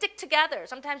that stick together.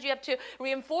 Sometimes you have to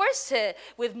reinforce it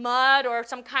with mud or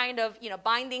some kind of,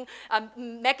 binding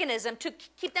mechanism to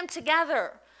keep them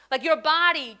together. Like your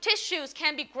body, tissues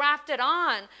can be grafted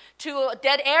on to a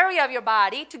dead area of your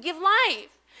body to give life.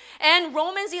 And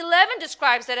Romans 11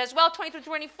 describes it as well,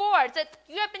 23-24. It says,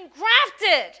 you have been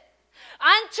grafted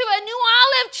onto a new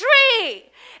olive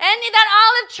tree. And that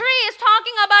olive tree is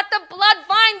talking about the blood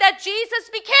vine that Jesus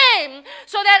became,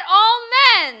 so that all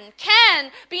men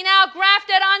can be now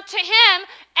grafted onto him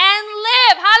and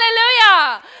live.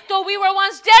 Hallelujah. Though we were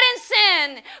once dead in sin,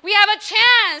 we have a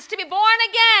chance to be born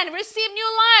again, receive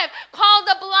new life called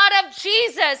the blood of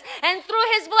Jesus. And through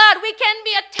his blood, we can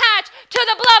be attached to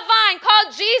the blood vine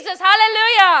called Jesus.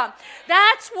 Hallelujah.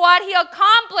 That's what he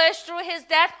accomplished through his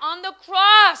death on the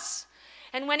cross.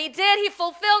 And when he did, he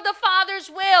fulfilled the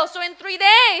Father's will. So in 3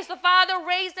 days, the Father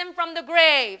raised him from the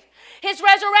grave. His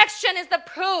resurrection is the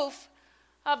proof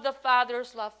of the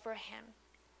Father's love for him.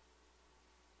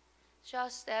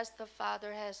 Just as the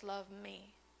Father has loved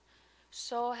me,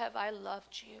 so have I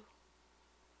loved you.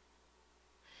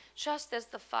 Just as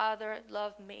the Father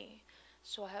loved me,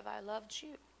 so have I loved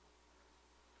you.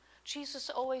 Jesus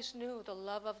always knew the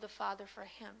love of the Father for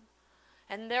him,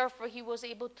 and therefore he was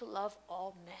able to love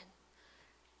all men,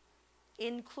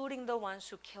 including the ones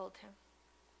who killed him.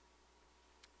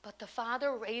 But the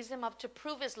Father raised him up to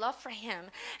prove his love for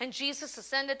him. And Jesus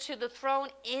ascended to the throne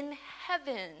in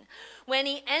heaven. When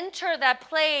he entered that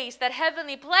place, that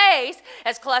heavenly place,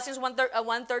 as Colossians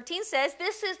 1:13 says,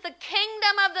 this is the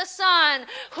kingdom of the Son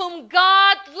whom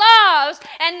God loves.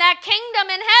 And that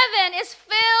kingdom in heaven is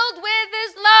filled with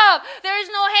his love. There is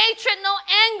no hatred, no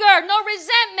anger, no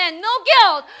resentment, no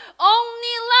guilt.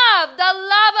 Only love. The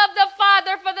love of the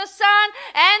Father for the Son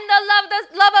and the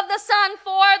love of the Son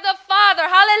for the Father.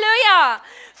 Hallelujah.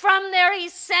 From there he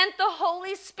sent the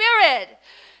Holy Spirit,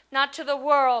 not to the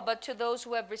world, but to those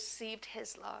who have received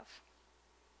his love.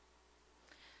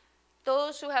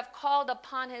 Those who have called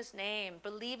upon his name,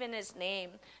 believe in his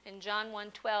name. In John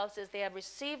 1:12 says they have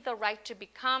received the right to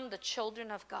become the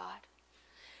children of God.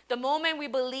 The moment we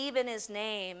believe in his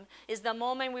name is the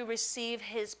moment we receive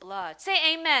his blood.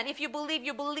 Say amen. If you believe,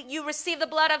 you receive the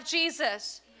blood of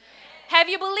Jesus. Amen. Have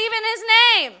you believed in his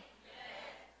name?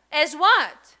 As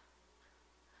what?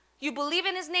 You believe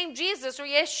in his name, Jesus, or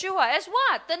Yeshua, as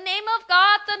what? The name of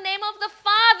God, the name of the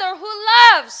Father who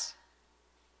loves.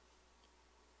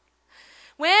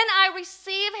 When I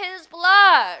receive his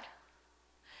blood,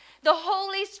 the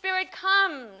Holy Spirit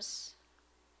comes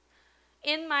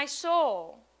in my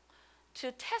soul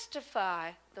to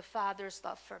testify the Father's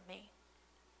love for me.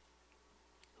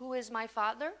 Who is my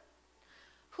Father?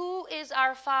 Who is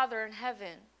our Father in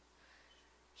heaven?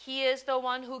 He is the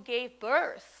one who gave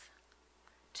birth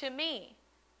to me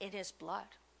in his blood.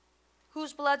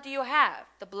 Whose blood do you have?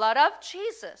 The blood of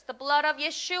Jesus, the blood of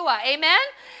Yeshua. Amen?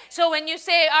 So when you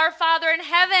say, our Father in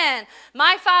heaven,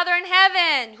 my Father in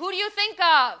heaven, who do you think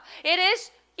of? It is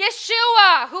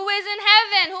Yeshua, who is in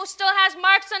heaven, who still has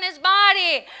marks on his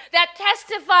body that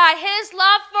testify his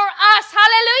love for us.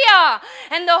 Hallelujah.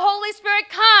 And the Holy Spirit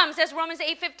comes, as Romans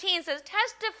 8:15 says,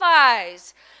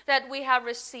 testifies that we have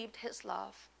received his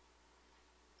love,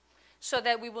 so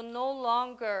that we will no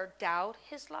longer doubt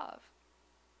his love.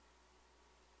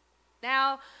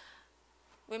 Now,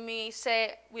 when we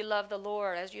say we love the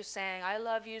Lord, as you sang, I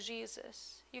love you,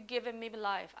 Jesus. You've given me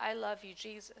life. I love you,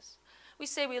 Jesus. We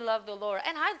say we love the Lord,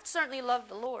 and I certainly love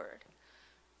the Lord.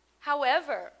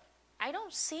 However, I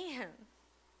don't see him.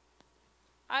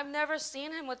 I've never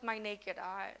seen him with my naked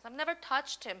eyes. I've never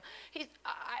touched him.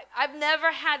 I've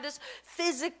never had this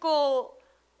physical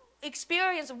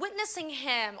experience of witnessing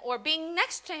him or being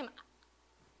next to him.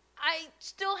 I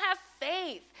still have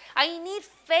faith. I need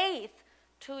faith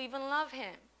to even love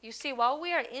him. You see, while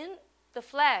we are in the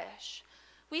flesh,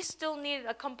 we still need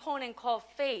a component called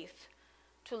faith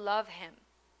to love him.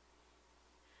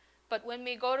 But when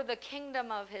we go to the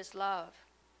kingdom of his love,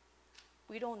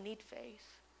 we don't need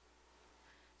faith.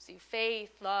 See,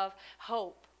 faith, love,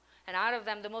 hope. And out of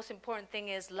them, the most important thing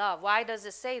is love. Why does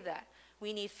it say that?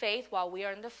 We need faith while we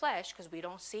are in the flesh because we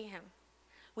don't see him.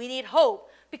 We need hope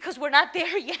because we're not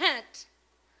there yet.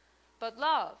 But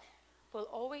love will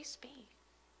always be,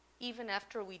 even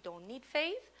after we don't need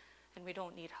faith and we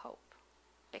don't need hope.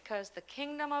 Because the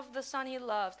kingdom of the Son he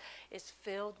loves is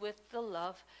filled with the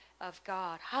love of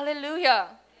God. Hallelujah.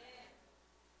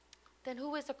 Then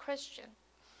who is a Christian?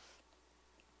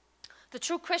 The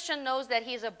true Christian knows that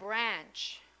he is a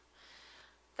branch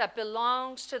that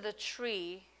belongs to the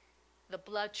tree, the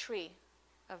blood tree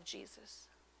of Jesus,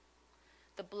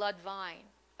 the blood vine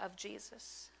of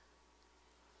Jesus.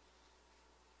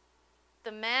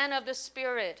 The man of the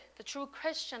Spirit, the true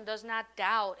Christian, does not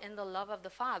doubt in the love of the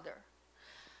Father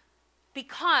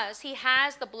because he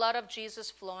has the blood of Jesus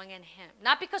flowing in him.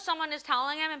 Not because someone is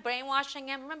telling him and brainwashing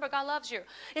him. Remember, God loves you.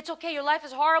 It's okay, your life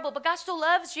is horrible, but God still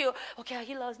loves you. Okay,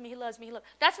 he loves me, he loves me, he loves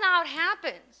me. That's not how it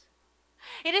happens.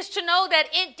 It is to know that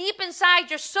deep inside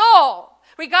your soul,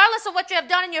 regardless of what you have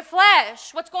done in your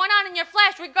flesh, what's going on in your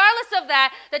flesh, regardless of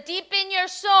that, that deep in your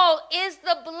soul is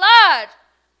the blood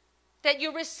that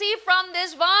you receive from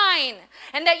this vine,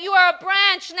 and that you are a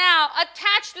branch now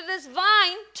attached to this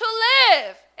vine to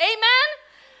live. Amen?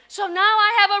 So now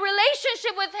I have a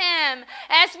relationship with him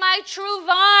as my true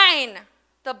vine,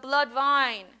 the blood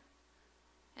vine.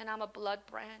 And I'm a blood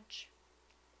branch.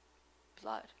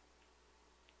 Blood.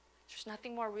 There's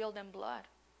nothing more real than blood.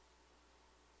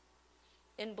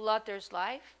 In blood there's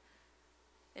life.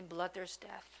 In blood there's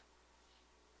death.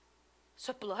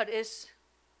 So blood is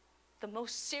the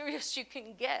most serious you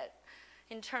can get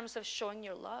in terms of showing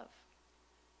your love.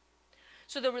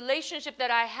 So the relationship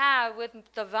that I have with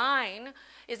the vine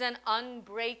is an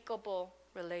unbreakable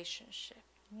relationship.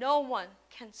 No one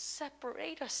can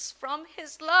separate us from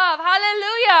his love.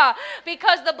 Hallelujah!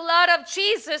 Because the blood of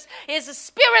Jesus is a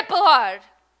spirit blood.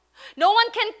 No one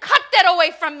can cut that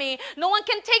away from me. No one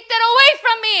can take that away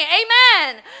from me.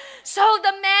 Amen. So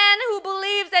the man who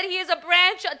believes that he is a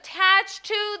branch attached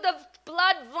to the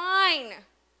blood vine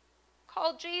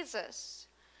called Jesus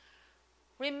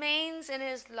remains in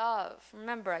his love.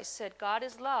 Remember, I said God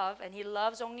is love, and he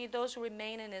loves only those who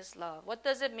remain in his love. What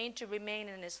does it mean to remain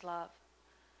in his love?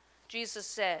 Jesus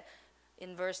said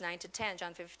in verse 9 to 10,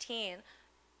 John 15,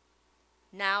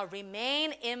 now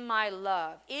remain in my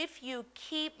love. If you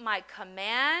keep my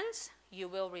commands, you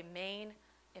will remain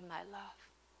in my love.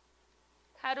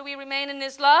 How do we remain in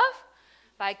his love?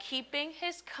 By keeping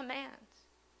his commands.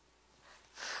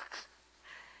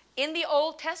 In the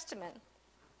Old Testament,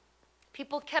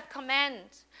 people kept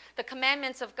the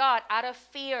commandments of God out of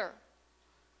fear.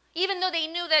 Even though they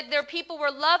knew that their people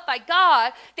were loved by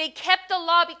God, they kept the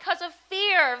law because of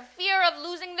fear of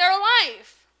losing their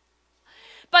life.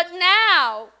 But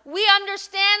now we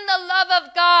understand the love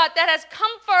of God that has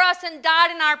come for us and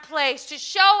died in our place to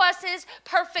show us his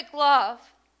perfect love.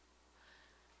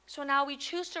 So now we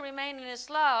choose to remain in his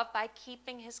love by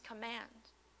keeping his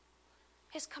commands.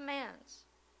 His commands.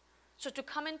 So to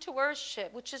come into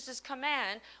worship, which is his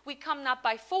command, we come not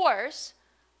by force,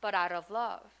 but out of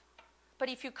love. But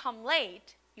if you come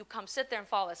late, you come sit there and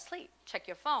fall asleep, check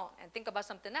your phone, and think about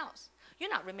something else. You're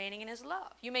not remaining in his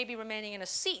love. You may be remaining in a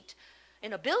seat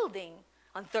in a building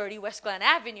on 30 West Glen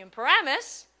Avenue in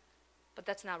Paramus, but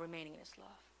that's not remaining in his love.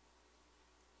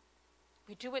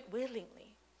 We do it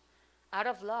willingly, out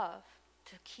of love,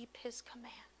 to keep his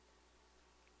command.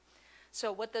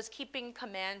 So what does keeping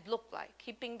command look like?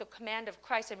 Keeping the command of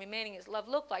Christ and remaining in his love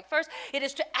look like? First, it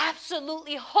is to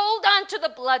absolutely hold on to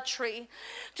the blood tree.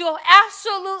 To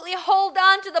absolutely hold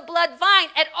on to the blood vine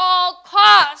at all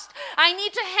cost. I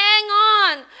need to hang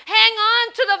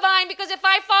on to the vine, because if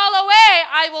I fall away,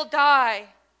 I will die.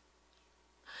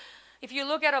 If you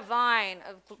look at a vine,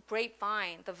 a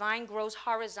grapevine, the vine grows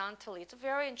horizontally. It's a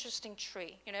very interesting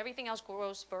tree. Everything else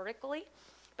grows vertically,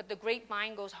 but the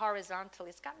grapevine goes horizontally.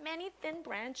 It's got many thin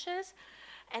branches,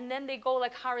 and then they go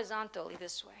like horizontally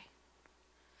this way.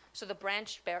 So the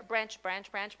branch,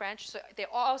 so they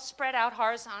all spread out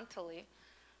horizontally,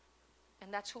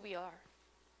 and that's who we are.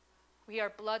 We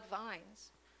are blood vines,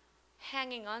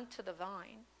 hanging onto the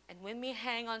vine, and when we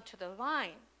hang onto the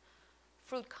vine,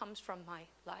 fruit comes from my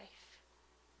life.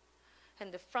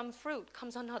 And from fruit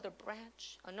comes another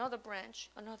branch, another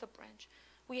branch, another branch.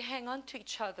 We hang on to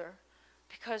each other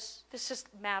because this is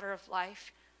a matter of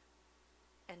life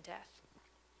and death.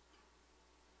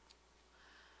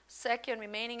 Second,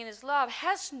 remaining in his love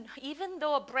even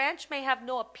though a branch may have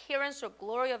no appearance or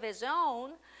glory of his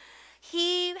own,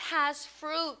 he has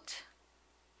fruit.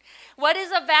 What is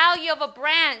the value of a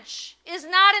branch is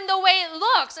not in the way it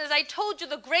looks. As I told you,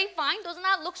 the grapevine does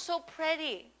not look so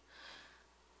pretty.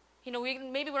 You know,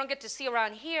 maybe we don't get to see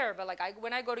around here, but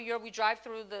when I go to Europe, we drive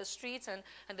through the streets and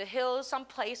the hills. Some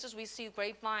places we see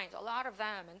grapevines, a lot of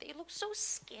them, and they look so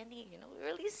skinny,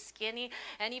 really skinny,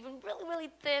 and even really, really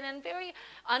thin and very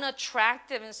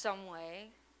unattractive in some way.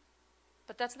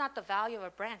 But that's not the value of a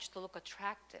branch to look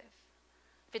attractive.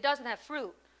 If it doesn't have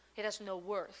fruit, it has no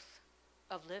worth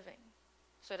of living.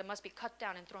 So it must be cut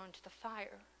down and thrown into the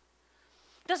fire.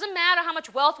 Doesn't matter how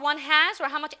much wealth one has or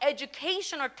how much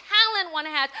education or talent one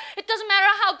has. It doesn't matter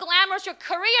how glamorous your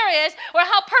career is or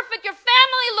how perfect your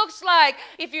family looks like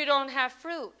if you don't have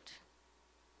fruit.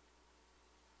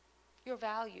 Your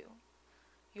value,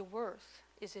 your worth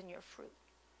is in your fruit.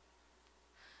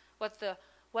 What the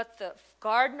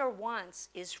gardener wants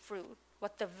is fruit.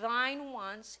 What the vine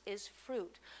wants is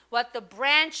fruit. What the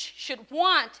branch should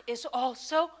want is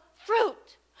also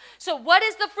fruit. So what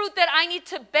is the fruit that I need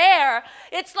to bear?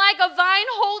 It's like a vine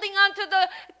holding onto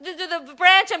the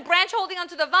branch and branch holding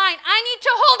onto the vine. I need to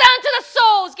hold on to the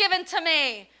souls given to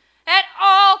me at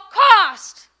all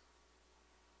cost.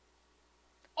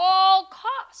 All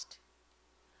cost.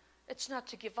 It's not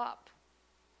to give up.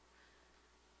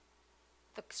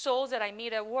 The souls that I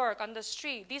meet at work, on the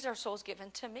street, these are souls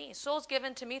given to me. Souls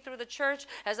given to me through the church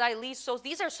as I lead souls.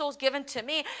 These are souls given to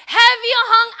me. Have you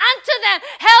hung onto them,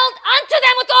 held onto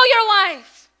them with all your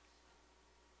life?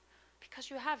 Because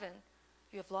you haven't,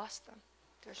 you have lost them.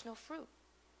 There's no fruit.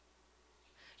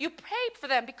 You prayed for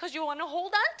them because you want to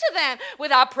hold on to them.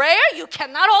 Without prayer, you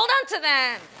cannot hold on to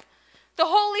them. The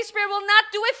Holy Spirit will not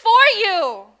do it for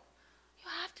you. You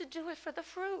have to do it for the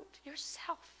fruit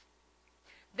yourself.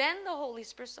 Then the Holy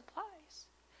Spirit supplies.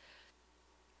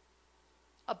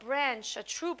 A branch, a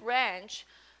true branch,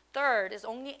 third, is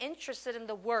only interested in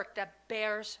the work that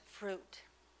bears fruit.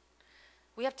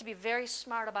 We have to be very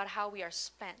smart about how we are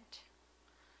spent.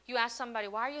 You ask somebody,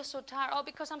 why are you so tired? Oh,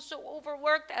 because I'm so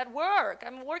overworked at work.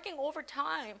 I'm working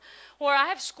overtime. Or I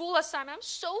have school assignment. I'm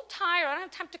so tired. I don't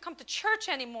have time to come to church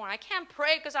anymore. I can't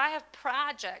pray because I have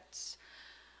projects.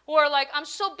 Or I'm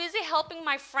so busy helping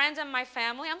my friends and my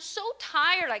family. I'm so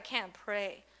tired I can't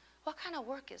pray. What kind of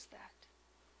work is that?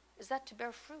 Is that to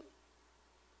bear fruit?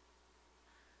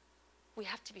 We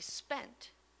have to be spent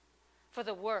for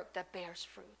the work that bears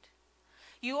fruit.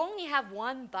 You only have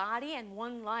one body and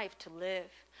one life to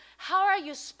live. How are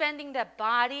you spending that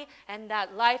body and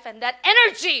that life and that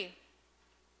energy?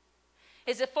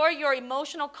 Is it for your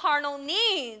emotional, carnal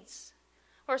needs?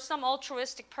 Or some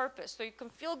altruistic purpose, so you can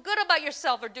feel good about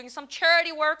yourself, or doing some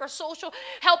charity work, or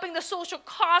helping the social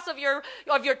cause of your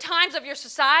times, of your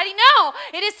society? No,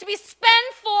 it is to be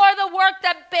spent for the work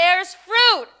that bears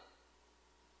fruit.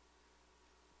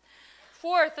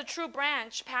 Fourth, the true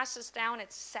branch passes down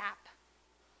its sap.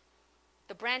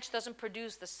 The branch doesn't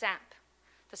produce the sap.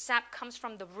 The sap comes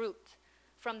from the root,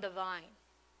 from the vine.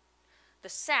 The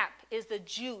sap is the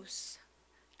juice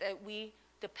that we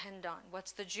depend on.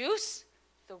 What's the juice?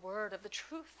 The word of the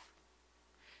truth.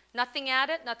 Nothing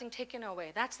added, nothing taken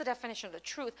away. That's the definition of the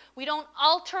truth. We don't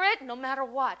alter it no matter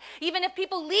what. Even if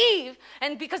people leave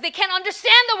and because they can't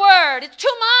understand the word, it's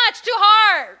too much, too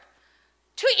hard,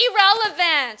 too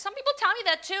irrelevant. Some people tell me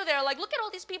that too. They're like, look at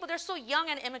all these people, they're so young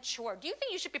and immature. Do you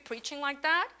think you should be preaching like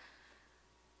that?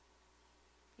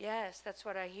 Yes, that's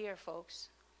what I hear, folks.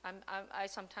 I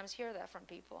sometimes hear that from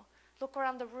people. Look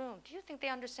around the room. Do you think they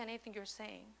understand anything you're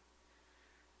saying?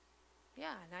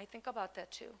 Yeah, and I think about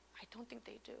that too. I don't think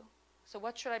they do. So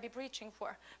what should I be preaching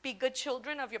for? Be good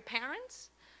children of your parents?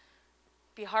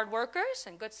 Be hard workers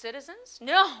and good citizens?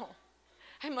 No.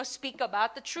 I must speak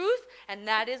about the truth, and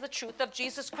that is the truth of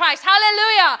Jesus Christ.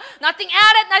 Hallelujah. Nothing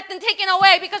added, nothing taken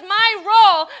away, because my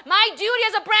role, my duty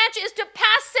as a branch is to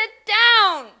pass it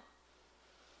down.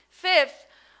 Fifth,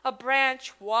 a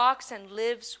branch walks and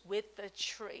lives with the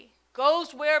tree.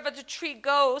 Goes wherever the tree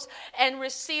goes and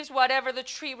receives whatever the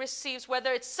tree receives,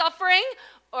 whether it's suffering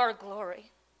or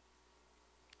glory.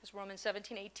 It's Romans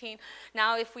 17:18.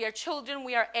 Now, if we are children,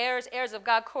 we are heirs, heirs of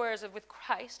God, co-heirs with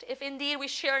Christ. If indeed we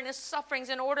share in his sufferings,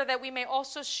 in order that we may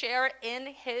also share in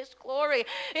his glory.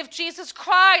 If Jesus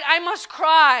cried, I must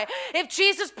cry. If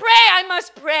Jesus prayed, I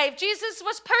must pray. If Jesus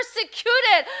was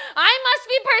persecuted, I must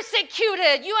be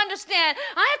persecuted. You understand?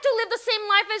 I have to live the same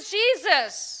life as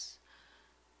Jesus.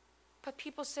 But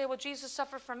people say, well, Jesus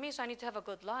suffered for me, so I need to have a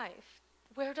good life.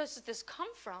 Where does this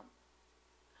come from?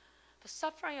 The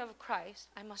suffering of Christ,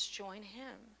 I must join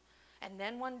him. And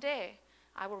then one day,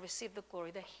 I will receive the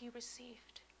glory that he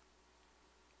received.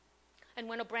 And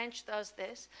when a branch does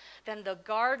this, then the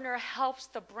gardener helps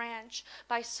the branch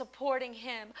by supporting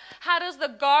him. How does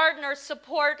the gardener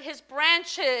support his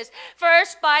branches?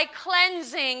 First, by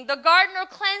cleansing. The gardener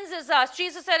cleanses us.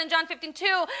 Jesus said in John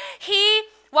 15:2,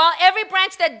 while every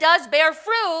branch that does bear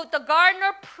fruit, the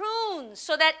gardener prunes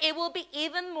so that it will be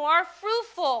even more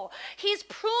fruitful. He's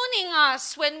pruning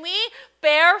us when we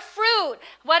bear fruit.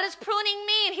 What does pruning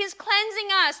mean? He's cleansing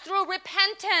us through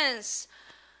repentance.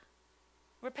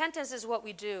 Repentance is what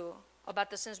we do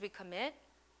about the sins we commit,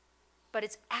 but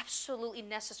it's absolutely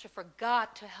necessary for God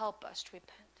to help us to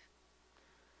repent.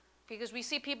 Because we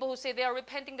see people who say they are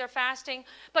repenting, they're fasting,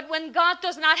 but when God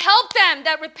does not help them,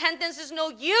 that repentance is no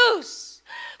use.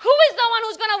 Who is the one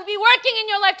who's going to be working in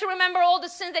your life to remember all the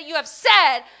sins that you have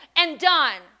said and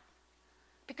done?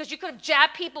 Because you could have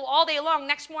jabbed people all day long.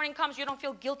 Next morning comes, you don't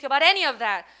feel guilty about any of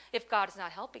that if God is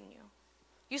not helping you.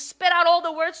 You spit out all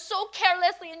the words so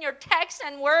carelessly in your texts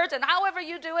and words, and however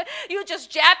you do it, you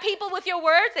just jab people with your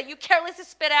words that you carelessly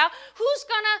spit out. Who's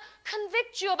going to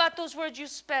convict you about those words you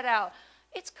spit out?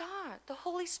 It's God, the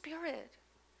Holy Spirit.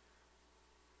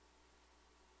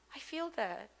 I feel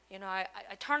that. I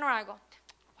turn around and go,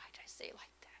 why did I say it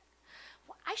like that?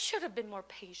 Well, I should have been more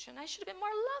patient. I should have been more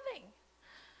loving.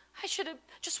 I should have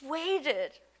just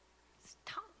waited. This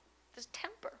tongue, this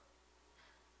temper.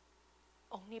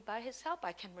 Only by his help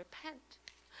I can repent.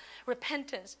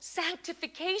 Repentance,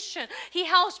 sanctification. He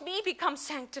helps me become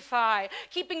sanctified.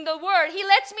 Keeping the word. He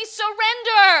lets me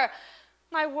surrender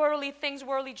my worldly things,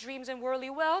 worldly dreams, and worldly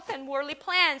wealth, and worldly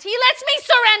plans. He lets me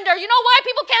surrender. You know why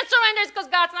people can't surrender? It's because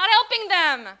God's not helping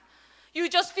them. You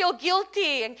just feel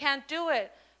guilty and can't do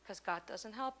it because God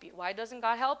doesn't help you. Why doesn't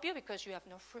God help you? Because you have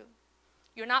no fruit.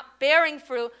 You're not bearing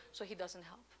fruit, so he doesn't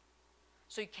help.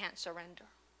 So you can't surrender.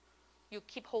 You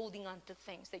keep holding on to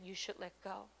things that you should let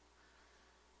go.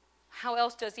 How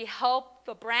else does he help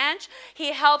the branch?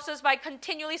 He helps us by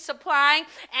continually supplying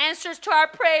answers to our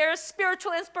prayers,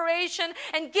 spiritual inspiration,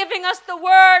 and giving us the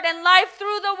word and life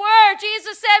through the word.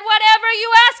 Jesus said, whatever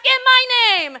you ask in my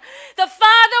name, the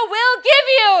Father will give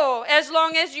you as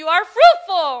long as you are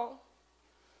fruitful.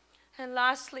 And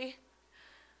lastly,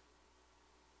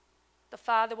 the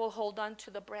Father will hold on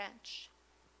to the branch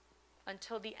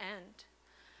until the end,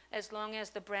 as long as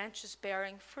the branch is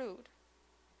bearing fruit.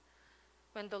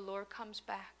 When the Lord comes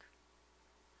back,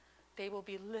 they will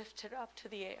be lifted up to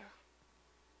the air,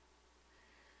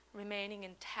 remaining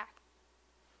intact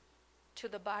to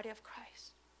the body of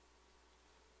Christ.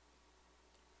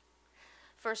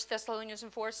 1 Thessalonians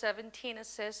 4:17, it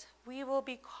says, we will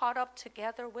be caught up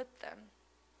together with them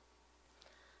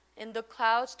in the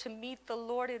clouds to meet the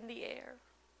Lord in the air.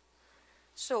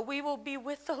 So we will be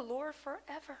with the Lord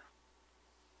forever.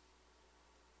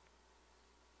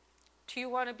 Do you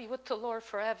want to be with the Lord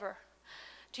forever?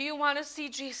 Do you want to see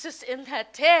Jesus in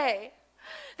that day?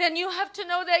 Then you have to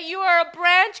know that you are a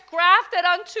branch grafted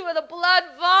onto the blood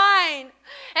vine.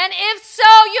 And if so,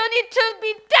 you need to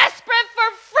be desperate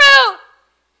for fruit.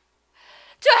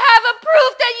 To have a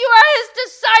proof that you are his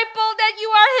disciple, that you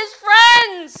are his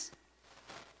friends.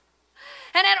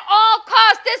 And at all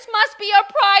costs, this must be your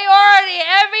priority.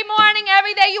 Every morning,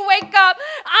 every day you wake up,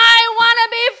 I want to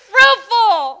be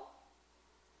fruitful.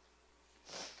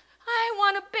 I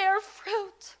want to bear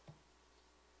fruit.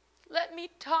 Let me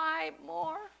die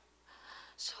more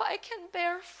so I can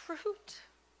bear fruit.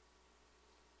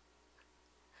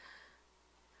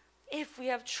 If we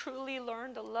have truly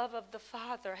learned the love of the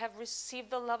Father, have received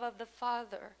the love of the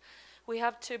Father, we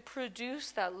have to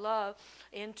produce that love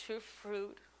into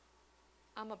fruit.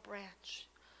 I'm a branch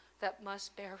that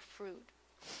must bear fruit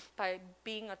by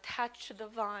being attached to the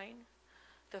vine.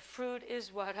 The fruit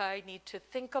is what I need to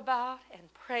think about and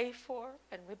pray for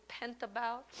and repent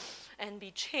about and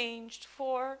be changed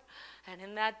for. And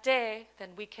in that day, then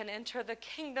we can enter the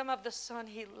kingdom of the Son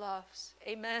he loves.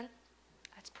 Amen.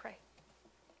 Let's pray.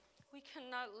 We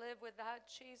cannot live without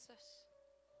Jesus.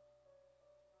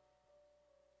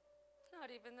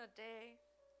 Not even a day.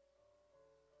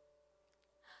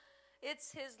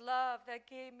 It's his love that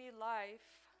gave me life.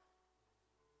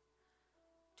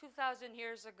 2,000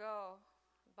 years ago,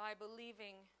 by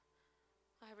believing,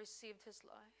 I received his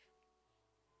life.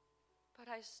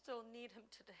 But I still need him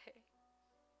today.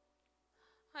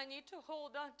 I need to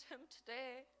hold on to him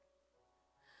today.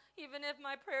 Even if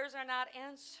my prayers are not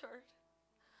answered.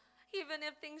 Even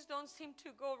if things don't seem to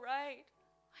go right.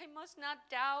 I must not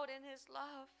doubt in his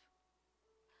love.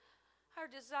 our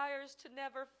desires to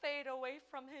never fade away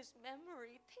from his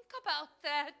memory. Think about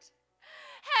that.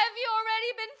 Have you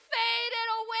already been faded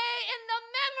away in the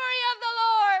memory of the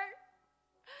Lord?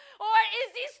 Or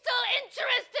is he still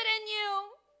interested in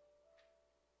you?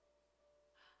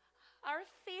 Our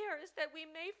fear is that we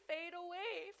may fade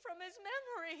away from his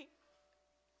memory.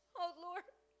 Oh Lord,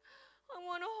 I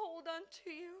want to hold on to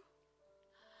you.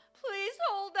 Please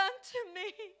hold on to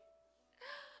me.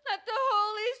 Let the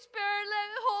Holy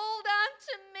Spirit hold on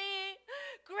to me.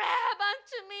 Grab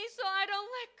onto me so I don't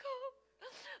let go.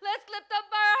 Let's lift up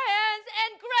our hands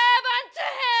and grab onto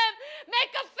him.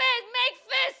 Make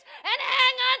fists, and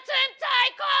hang onto him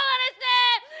tight. Call on his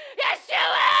name.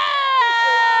 Yeshua!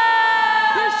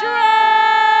 Yeshua!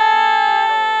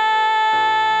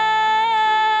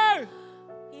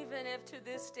 Even if to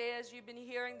this day, as you've been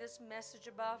hearing this message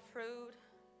about fruit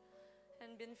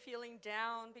and been feeling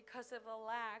down because of a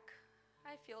lack,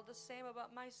 I feel the same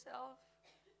about myself.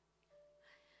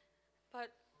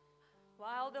 But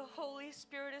while the Holy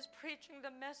Spirit is preaching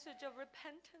the message of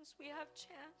repentance, we have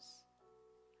chance.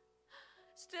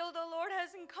 Still, the Lord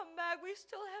hasn't come back. We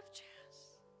still have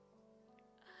chance.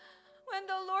 When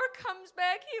the Lord comes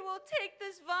back, he will take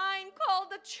this vine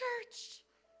called the church.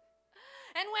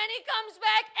 And when he comes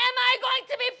back, am I going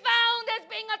to be found as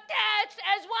being attached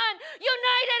as one,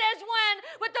 united as one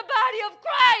with the body of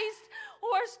Christ,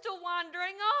 or still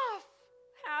wandering off,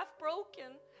 half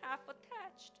broken, half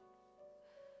attached?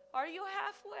 Are you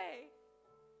halfway?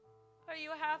 Are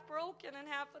you half broken and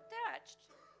half attached?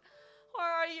 Or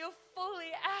are you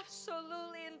fully,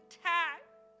 absolutely intact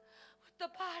with the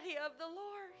body of the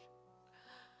Lord?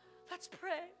 Let's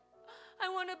pray. I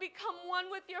want to become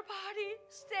one with your body.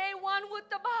 Stay one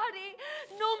with the body,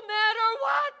 no matter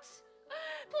what.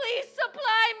 Please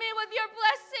supply me with your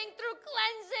blessing through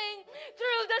cleansing,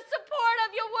 through the support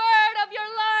of your word, of your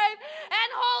life, and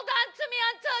hold on to me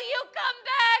until you come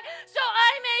back, so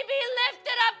I may be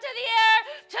lifted up to the air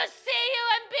to see you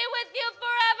and be with you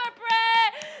forever.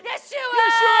 Pray. Yeshua!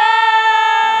 Yeshua!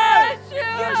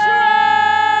 Yeshua! Yeshua!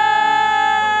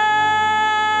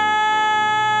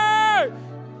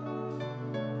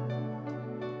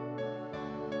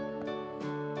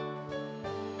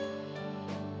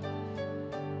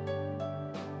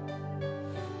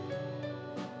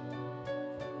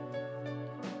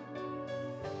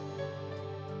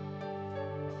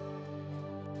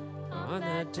 On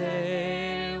that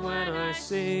day when I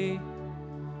see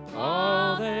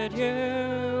all that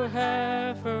you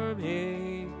have for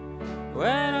me,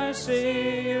 when I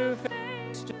see you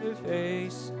face to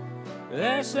face,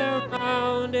 there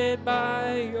surrounded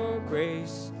by your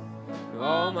grace,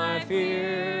 all my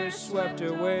fears swept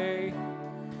away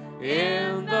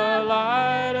in the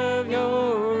light of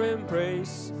your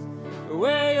embrace,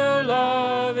 where your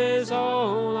love is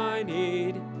all I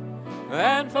need,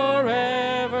 and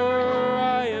forever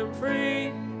I am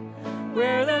free,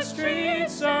 where the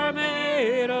streets are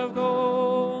made of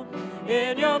gold,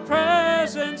 in your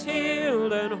presence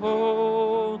healed and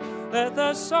whole. Let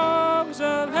the songs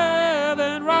of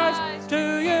heaven rise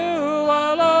to you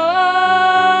alone.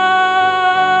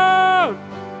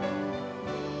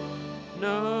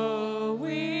 No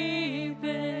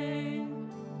weeping,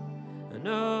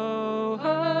 no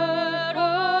hurt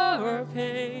or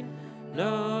pain,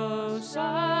 no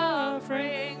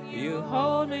suffering. You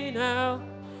hold me now,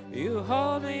 you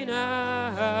hold me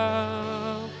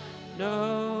now.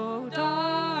 No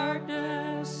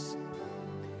darkness,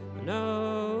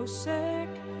 no sick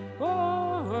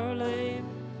or lame,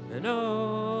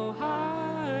 no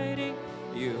hiding.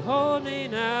 You hold me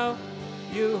now,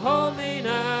 you hold me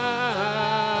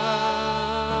now.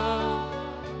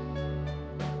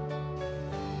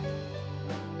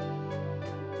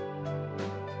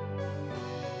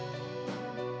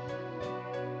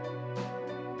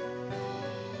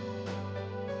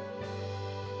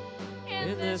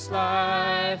 In this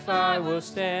life I will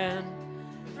stand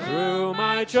through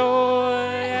my joy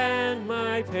and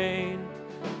my pain,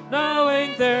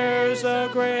 knowing there's a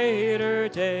greater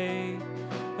day.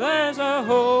 There's a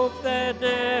hope that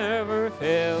never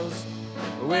fails,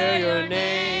 where your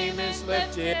name is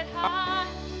lifted high,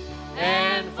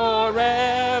 and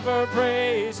forever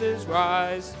praises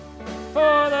rise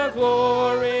for the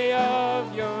glory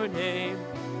of your name.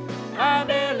 I'm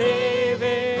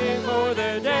believing for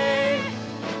the day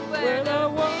where the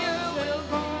ones that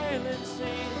violence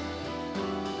sing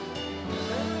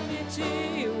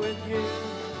unity with you.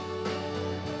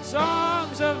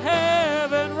 Songs of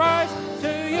heaven rise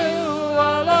to you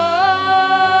alone.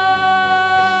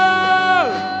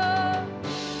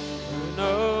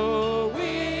 No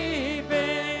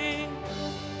weeping,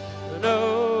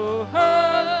 no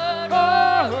hurt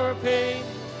or pain.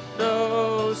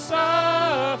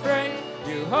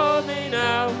 hold me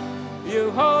now. You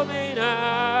hold me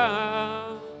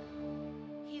now.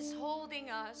 He's holding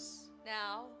us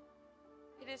now.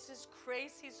 It is His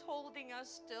grace. He's holding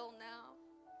us still now.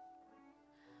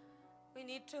 We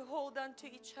need to hold on to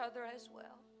each other as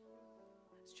well.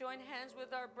 Let's join hands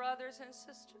with our brothers and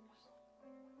sisters.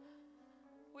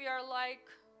 We are like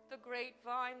the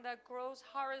grapevine that grows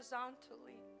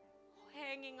horizontally,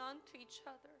 hanging on to each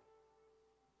other.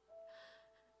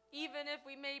 Even if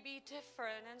we may be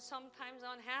different and sometimes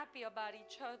unhappy about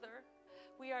each other,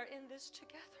 we are in this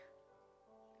together.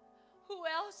 Who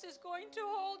else is going to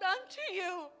hold on to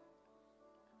you?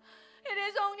 It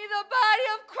is only the body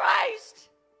of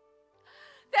Christ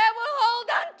that will hold